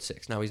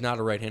 6'6". Now, he's not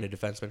a right-handed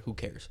defenseman. Who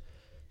cares?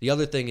 The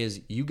other thing is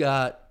you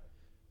got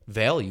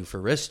value for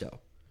Risto.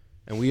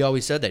 And we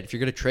always said that if you're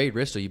going to trade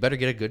Risto, you better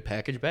get a good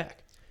package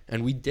back.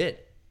 And we did.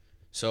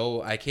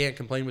 So I can't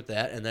complain with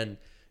that. And then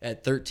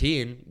at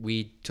 13,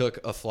 we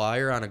took a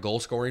flyer on a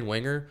goal-scoring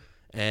winger,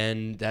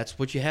 and that's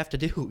what you have to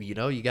do. You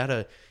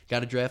gotta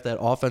draft that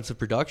offensive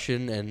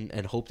production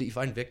and hope that you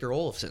find Victor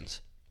Olofssons.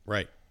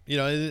 Right.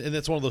 And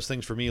that's one of those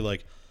things for me,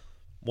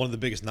 one of the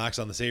biggest knocks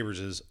on the Sabres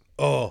is,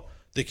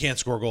 they can't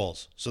score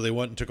goals. So they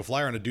went and took a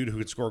flyer on a dude who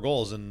could score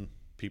goals, and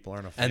people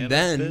aren't a fan of it.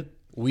 And then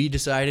we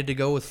decided to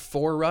go with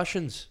 4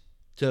 Russians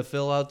to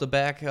fill out the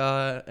back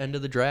end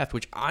of the draft,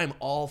 which I'm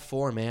all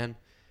for, man.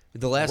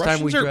 The last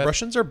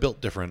Russians are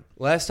built different.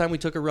 Last time we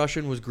took a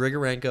Russian was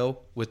Grigorenko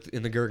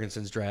in the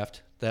Girgensons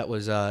draft. That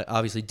was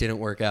obviously didn't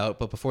work out.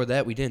 But before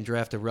that, we didn't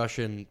draft a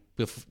Russian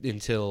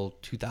until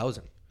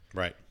 2000.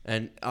 Right.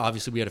 And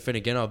obviously we had a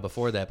Finneganov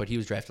before that, but he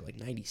was drafted like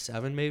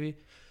 97 maybe.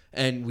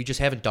 And we just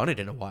haven't done it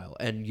in a while.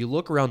 And you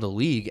look around the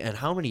league, and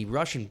how many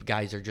Russian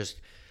guys are just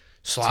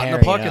slotting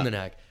the puck in the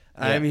neck.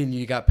 Yeah. I mean,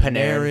 you got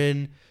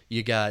Panarin,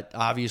 you got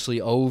obviously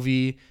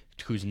Ovi,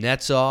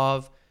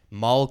 Kuznetsov,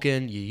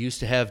 Malkin. You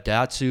used to have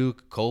Datsuk,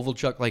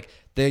 Kovalchuk. Like,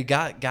 they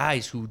got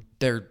guys who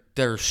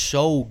they're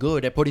so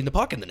good at putting the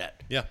puck in the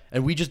net. Yeah.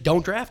 And we just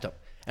don't draft them.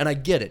 And I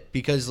get it,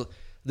 because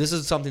this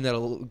is something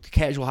that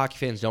casual hockey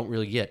fans don't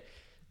really get.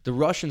 The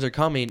Russians are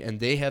coming, and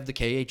they have the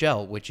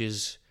KHL, which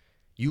is,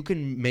 you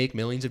can make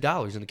millions of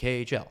dollars in the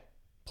KHL.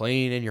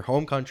 Playing in your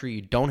home country,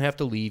 you don't have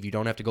to leave. You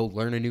don't have to go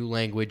learn a new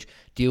language,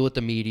 deal with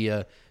the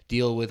media,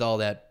 deal with all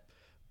that.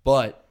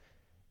 But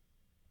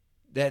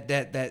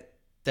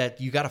that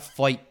you got to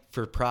fight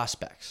for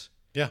prospects.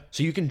 Yeah.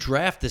 So you can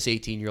draft this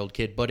 18-year-old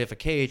kid, but if a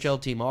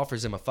KHL team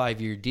offers him a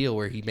 5-year deal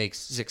where he makes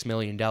 $6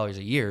 million a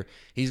year,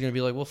 he's going to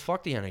be like, well,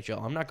 fuck the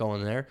NHL. I'm not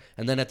going there.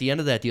 And then at the end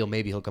of that deal,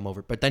 maybe he'll come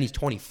over. But then he's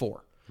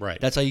 24. Right.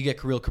 That's how you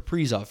get Kirill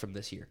Kaprizov from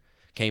this year.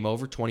 Came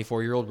over,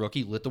 24-year-old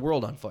rookie, lit the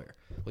world on fire.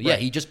 Well, yeah,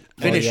 he just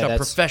finished a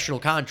professional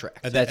contract.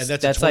 And that's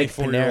a like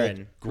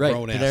 24-year-old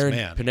grown-ass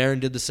man.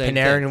 Panarin did the same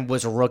thing. Panarin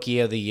was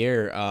Rookie of the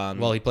Year.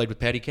 Well, he played with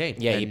Patty Kane.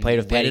 Yeah, he played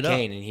with Patty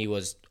Kane, and he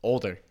was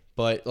older.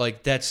 But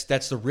like that's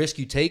the risk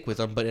you take with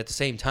him. But at the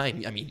same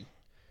time, I mean,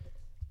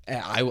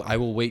 I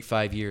will wait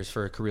 5 years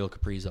for a Kirill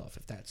Kaprizov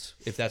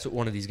if that's what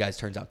one of these guys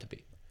turns out to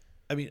be.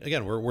 I mean,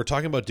 again, we're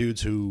talking about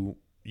dudes who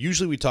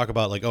usually we talk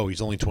about like, oh, he's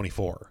only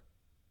 24.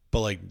 But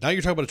like now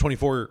you're talking about a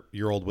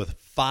 24-year-old with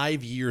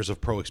 5 years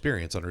of pro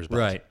experience under his belt.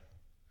 Right.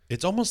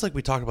 It's almost like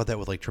we talk about that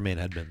with like Tremaine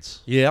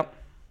Edmonds. Yep.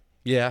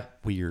 Yeah.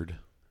 Weird.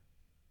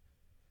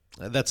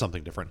 That's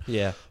something different.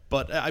 Yeah.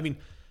 But I mean,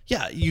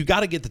 yeah, you got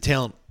to get the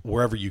talent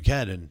wherever you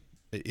can, and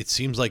it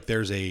seems like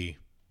there's a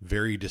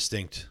very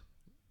distinct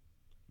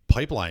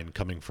pipeline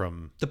coming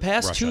from the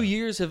past Russia. 2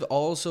 years have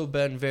also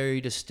been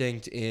very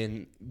distinct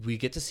in we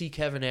get to see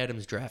Kevyn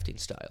Adams' drafting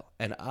style,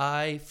 and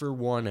I, for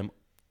one, am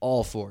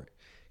all for it.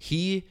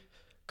 He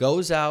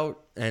goes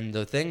out, and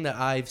the thing that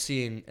I've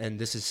seen, and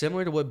this is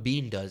similar to what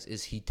Bean does,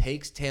 is he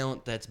takes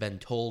talent that's been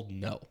told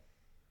no.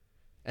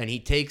 And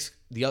he takes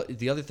the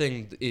other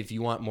thing, if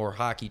you want more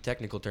hockey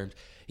technical terms,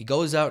 he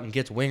goes out and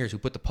gets wingers who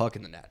put the puck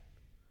in the net.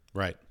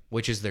 Right.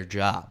 Which is their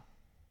job.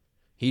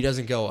 He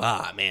doesn't go,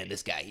 man,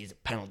 this guy, he's a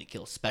penalty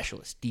kill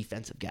specialist,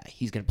 defensive guy.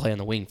 He's going to play on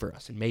the wing for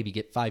us and maybe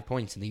get 5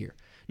 points in the year.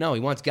 No, he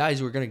wants guys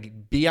who are going to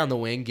be on the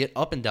wing, get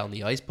up and down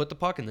the ice, put the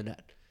puck in the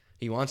net.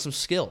 He wants some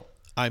skill.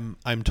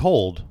 I'm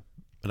told,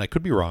 and I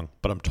could be wrong,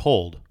 but I'm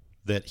told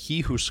that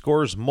he who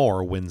scores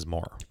more wins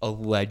more.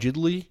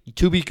 Allegedly,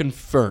 to be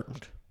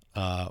confirmed.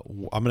 I'm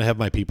going to have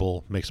my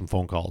people make some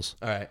phone calls.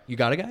 All right, you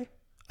got a guy?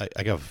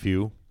 I got a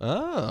few.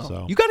 Oh,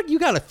 so. you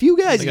got a few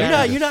guys.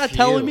 You're not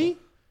telling me.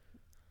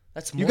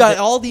 That's you got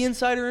all the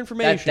insider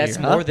information. That's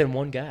here, more than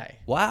one guy.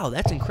 Wow,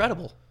 that's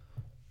incredible.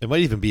 It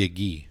might even be a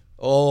Guy.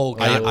 Oh,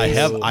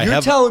 God.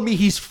 You're telling me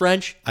he's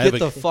French? Get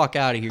the fuck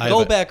out of here.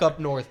 Go back up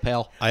north,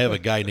 pal. I have a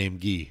guy named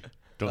Guy.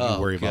 Don't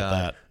you worry about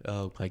that.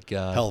 Oh, my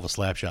God. Hell of a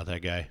slap shot,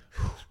 that guy.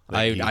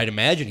 I'd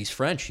imagine he's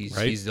French.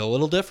 He's a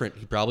little different.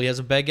 He probably has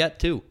a baguette,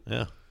 too.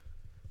 Yeah.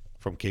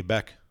 From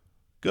Quebec.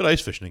 Good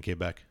ice fishing in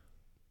Quebec.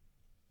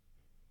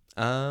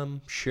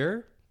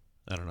 Sure.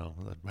 I don't know.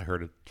 I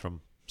heard it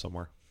from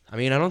somewhere. I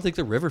mean, I don't think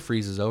the river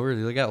freezes over.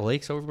 Do they got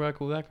lakes over by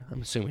Quebec?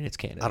 I'm assuming it's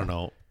Canada. I don't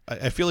know.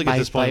 I feel like at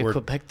this point we're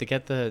Quebec to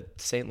get the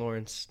St.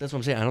 Lawrence. That's what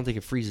I'm saying. I don't think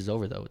it freezes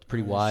over, though. It's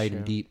pretty wide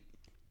and deep.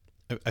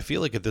 I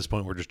feel like at this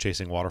point we're just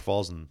chasing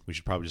waterfalls, and we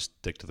should probably just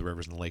stick to the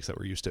rivers and the lakes that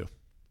we're used to.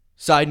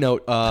 Side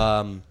note,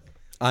 I'm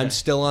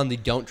still on the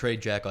don't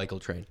trade Jack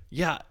Eichel train.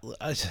 Yeah,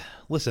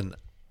 listen,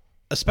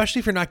 especially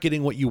if you're not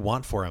getting what you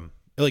want for him.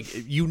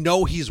 Like, you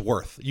know he's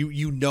worth.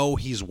 You know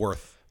he's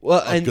worth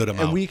a good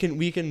amount. And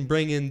we can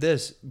bring in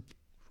this.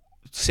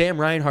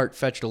 Sam Reinhart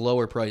fetched a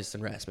lower price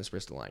than Rasmus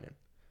Ristolainen.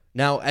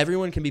 Now,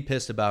 everyone can be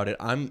pissed about it.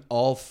 I'm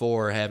all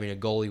for having a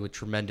goalie with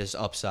tremendous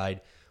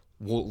upside.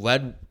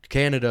 Led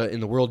Canada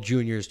in the World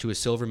Juniors to a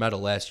silver medal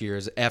last year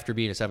after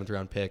being a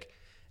 7th-round pick.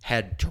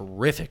 Had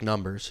terrific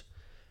numbers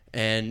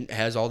and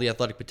has all the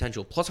athletic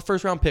potential, plus a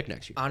first-round pick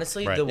next year.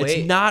 Honestly, right.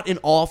 It's not an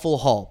awful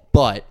haul,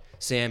 but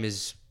Sam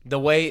is the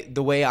way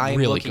I'm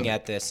really looking good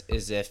at this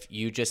is if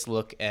you just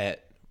look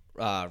at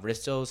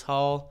Risto's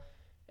haul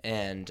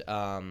and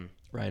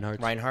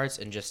Reinhardt's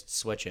and just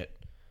switch it.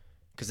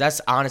 Because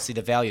that's honestly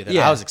the value that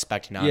I was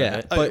expecting out of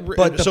it. But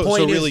the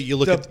point so really, is, you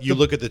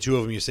look at the two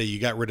of them. You say you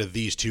got rid of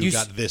these two, you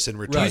got this in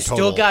return. You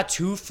still got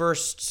 2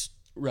 firsts.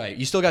 Right.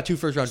 You still got 2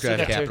 first-round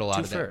draft capital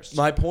out of it.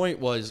 My point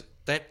was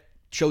that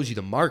shows you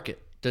the market.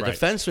 The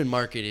defenseman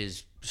market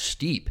is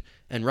steep,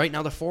 and right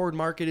now the forward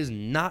market is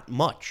not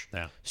much.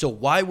 Yeah. So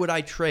why would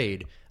I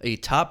trade a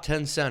top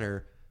 10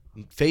 center,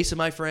 face of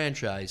my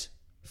franchise,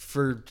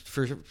 for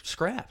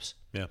scraps?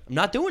 Yeah. I'm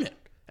not doing it.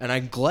 And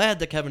I'm glad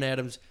that Kevyn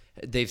Adams,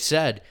 they've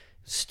said,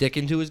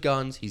 sticking to his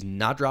guns. He's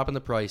not dropping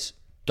the price.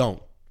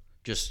 Don't.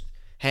 Just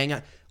hang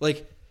on.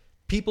 Like,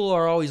 people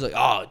are always like,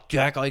 oh,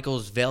 Jack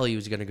Eichel's value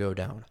is going to go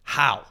down.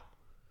 How?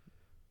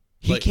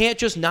 He can't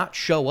just not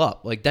show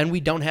up. Like, then we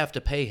don't have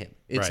to pay him.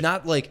 It's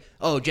not like,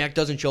 oh, Jack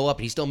doesn't show up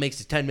and he still makes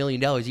his $10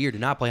 million a year to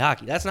not play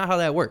hockey. That's not how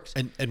that works.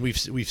 And we've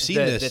seen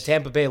this. The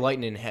Tampa Bay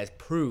Lightning has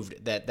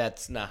proved that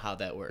that's not how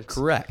that works.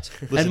 Correct.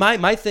 And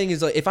my thing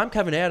is, like, if I'm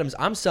Kevin Adams,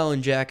 I'm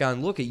selling Jack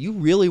on, look, you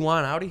really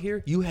want out of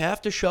here? You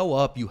have to show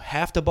up. You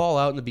have to ball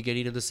out in the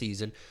beginning of the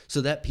season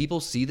so that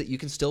people see that you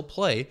can still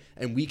play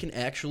and we can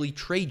actually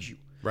trade you.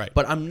 Right.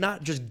 But I'm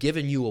not just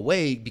giving you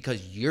away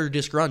because you're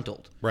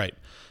disgruntled. Right.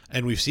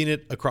 And we've seen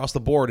it across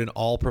the board in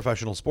all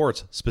professional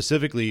sports,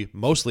 specifically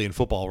mostly in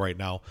football right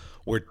now,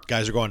 where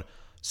guys are going,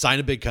 sign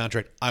a big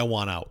contract, I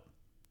want out.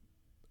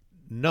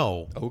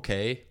 No.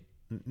 Okay.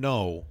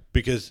 No,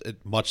 because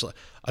much like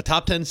a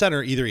top 10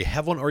 center, either you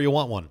have one or you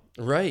want one.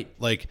 Right.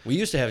 Like, we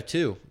used to have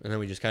two, and then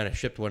we just kind of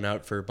shipped one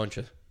out for a bunch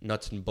of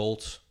nuts and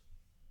bolts.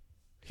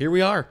 Here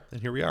we are.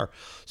 And here we are.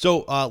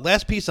 So,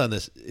 last piece on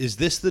this. Is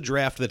this the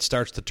draft that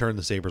starts to turn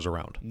the Sabres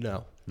around?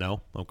 No.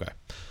 No? Okay.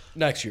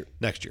 Next year.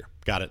 Next year.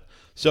 Got it.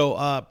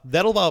 So,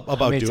 that'll about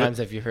How many do times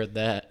it. have you heard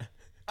that?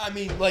 I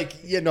mean, like,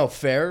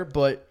 fair,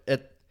 but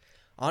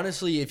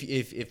honestly,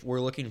 if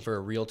we're looking for a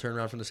real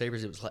turnaround from the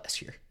Sabres, it was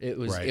last year. It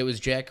was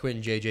Jack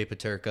Quinn, JJ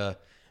Peterka,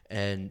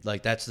 and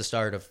like that's the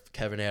start of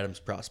Kevin Adams'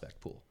 prospect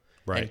pool.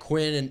 Right.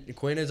 And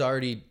Quinn has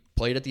already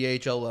played at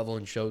the AHL level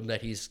and shown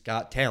that he's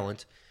got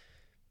talent.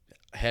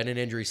 Had an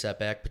injury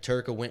setback.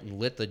 Peterka went and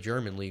lit the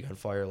German league on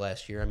fire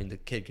last year. I mean, the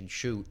kid can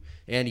shoot,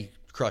 and he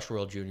crushed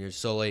World Juniors.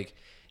 So, like,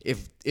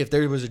 if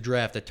there was a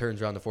draft that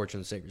turns around the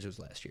fortune of the Sabres, it was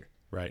last year.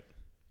 Right.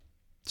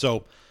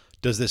 So,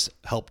 does this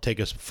help take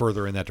us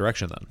further in that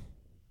direction then?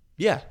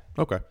 Yeah.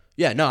 Okay.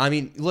 Yeah, no, I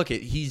mean, look,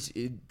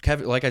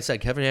 Kevin. Like I said,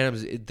 Kevin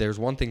Adams, there's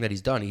one thing that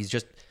he's done. He's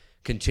just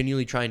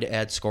continually trying to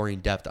add scoring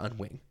depth on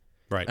wing.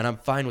 Right. And I'm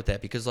fine with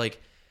that because, like,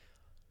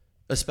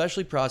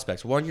 especially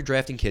prospects. One, you're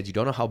drafting kids. You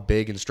don't know how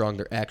big and strong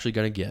they're actually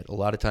going to get. A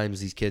lot of times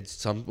these kids,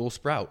 some will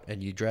sprout.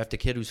 And you draft a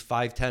kid who's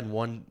 5'10",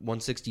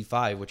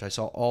 165, which I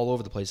saw all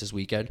over the place this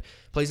weekend,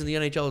 plays in the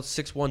NHL at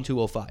 6'1",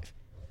 205.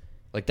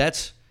 Like,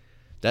 that's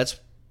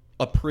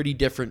a pretty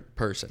different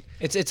person.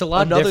 It's a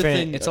lot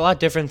different. It's a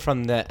lot different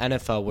from the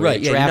NFL where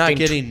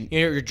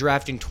you're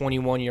drafting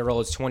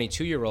 21-year-olds,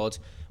 22-year-olds.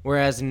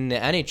 Whereas in the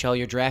NHL,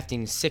 you're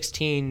drafting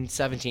 16,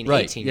 17,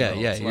 18-year-olds.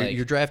 Yeah.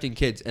 You're drafting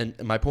kids. And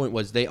my point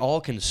was they all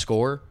can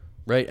score,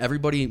 right?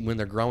 Everybody, when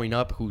they're growing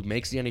up who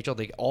makes the NHL,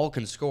 they all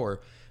can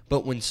score.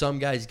 But when some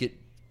guys get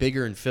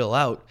bigger and fill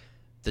out,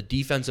 the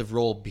defensive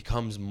role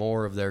becomes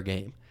more of their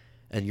game.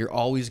 And you're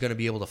always going to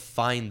be able to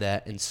find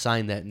that and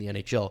sign that in the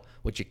NHL.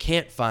 What you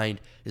can't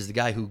find is the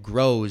guy who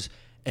grows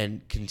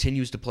and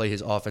continues to play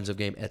his offensive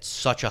game at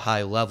such a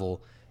high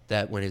level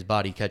that when his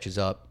body catches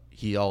up,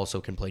 he also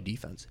can play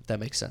defense, if that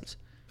makes sense.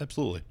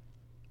 Absolutely.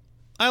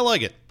 I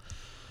like it.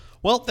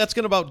 Well, that's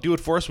going to about do it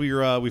for us.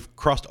 We've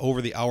crossed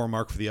over the hour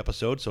mark for the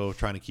episode, so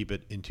trying to keep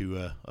it into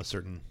a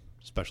certain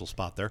special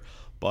spot there.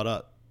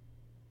 But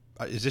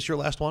is this your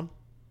last one?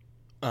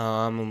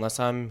 Unless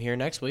I'm here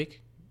next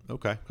week.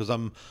 Okay, because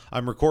I'm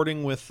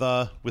recording with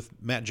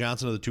Matt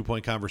Johnson of the 2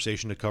 Point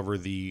Conversation to cover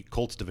the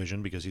Colts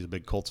division because he's a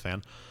big Colts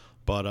fan.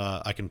 But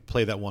I can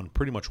play that one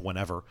pretty much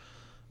whenever.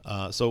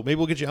 So maybe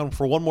we'll get you on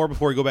for one more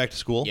before you go back to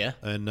school. Yeah.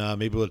 And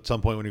maybe at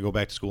some point when you go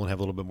back to school and have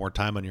a little bit more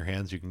time on your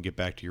hands, you can get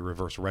back to your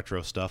reverse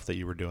retro stuff that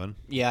you were doing.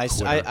 Yeah,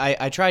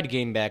 I tried to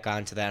get back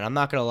onto that. I'm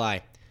not going to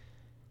lie.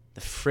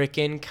 The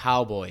freaking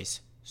Cowboys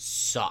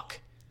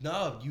suck.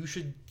 No, you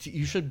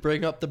should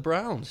bring up the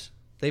Browns.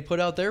 They put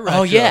out their retro.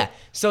 Oh, yeah.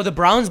 So the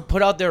Browns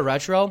put out their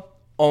retro,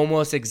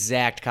 almost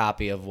exact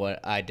copy of what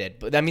I did.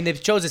 But I mean, they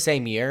chose the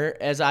same year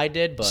as I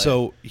did. But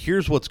so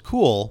here's what's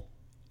cool.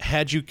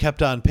 Had you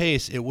kept on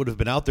pace, it would have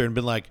been out there and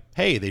been like,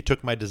 hey, they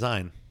took my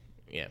design.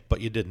 Yeah.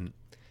 But you didn't.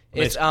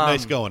 It's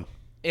nice going.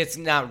 It's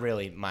not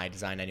really my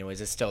design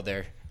anyways. It's still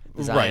their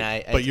design.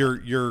 Right. But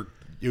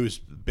it was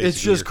basically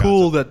it's just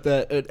cool that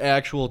an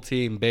actual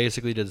team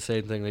basically did the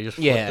same thing. They just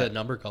flipped the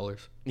number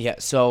colors. Yeah.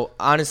 So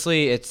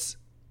honestly, it's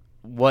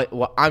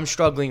what I'm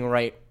struggling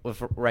right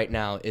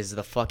now is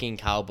the fucking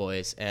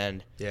Cowboys,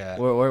 and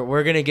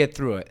we're gonna get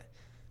through it.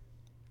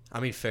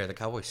 I mean, fair. The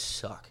Cowboys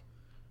suck.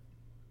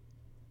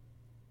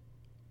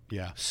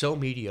 Yeah. So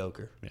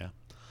mediocre. Yeah.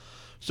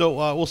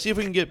 So we'll see if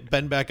we can get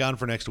Ben back on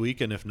for next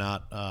week, and if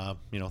not,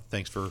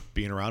 thanks for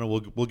being around, and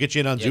we'll get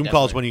you in on Zoom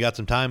calls when you got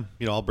some time.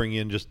 I'll bring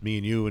in just me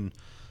and you and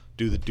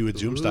do it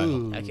Zoom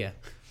style. Heck yeah.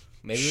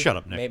 Shut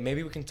up, Nick.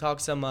 Maybe we can talk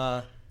some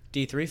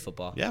D3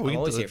 football. Yeah, I'm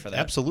always here for that.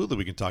 Absolutely,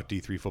 we can talk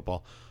D3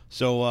 football.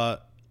 So what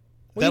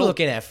are you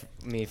looking at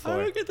me for? I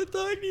don't get to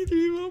talk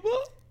D3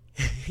 football.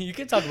 You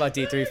can talk about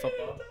D3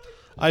 football.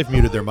 I've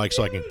muted their mic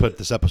so I can put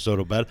this episode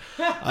to bed.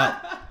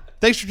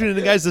 Thanks for tuning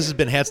in, guys. This has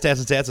been Hats, Stats,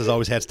 and Stats. As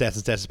always, Hats, Stats,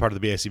 and Stats is part of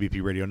the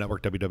BICBP Radio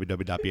Network,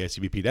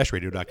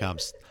 www.bicbp-radio.com,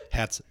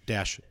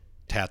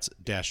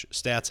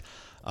 hats-tats-stats.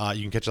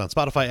 You can catch it on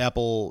Spotify,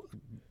 Apple,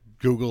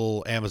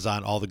 Google,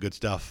 Amazon, all the good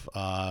stuff.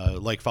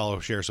 Like, follow,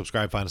 share,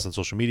 subscribe, find us on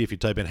social media. If you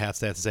type in Hats,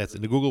 Stats, and Stats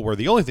into Google, we're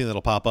the only thing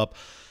that'll pop up.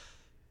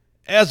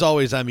 As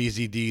always, I'm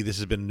Easy D. This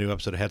has been a new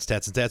episode of Hats,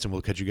 Stats, and Stats, and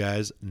we'll catch you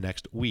guys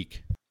next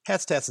week.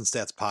 Hats, Stats, and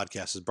Stats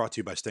podcast is brought to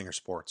you by Stinger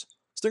Sports.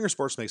 Stinger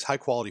Sports makes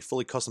high-quality,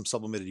 fully custom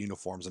sublimated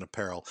uniforms and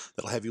apparel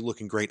that'll have you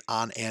looking great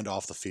on and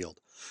off the field.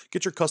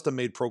 Get your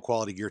custom-made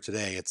pro-quality gear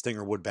today at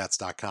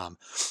StingerWoodBats.com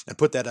and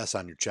put that S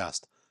on your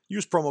chest.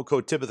 Use promo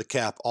code Tip of the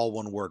Cap, all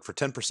one word, for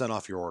 10%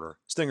 off your order.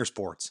 Stinger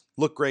Sports.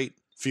 Look great,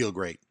 feel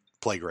great,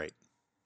 play great.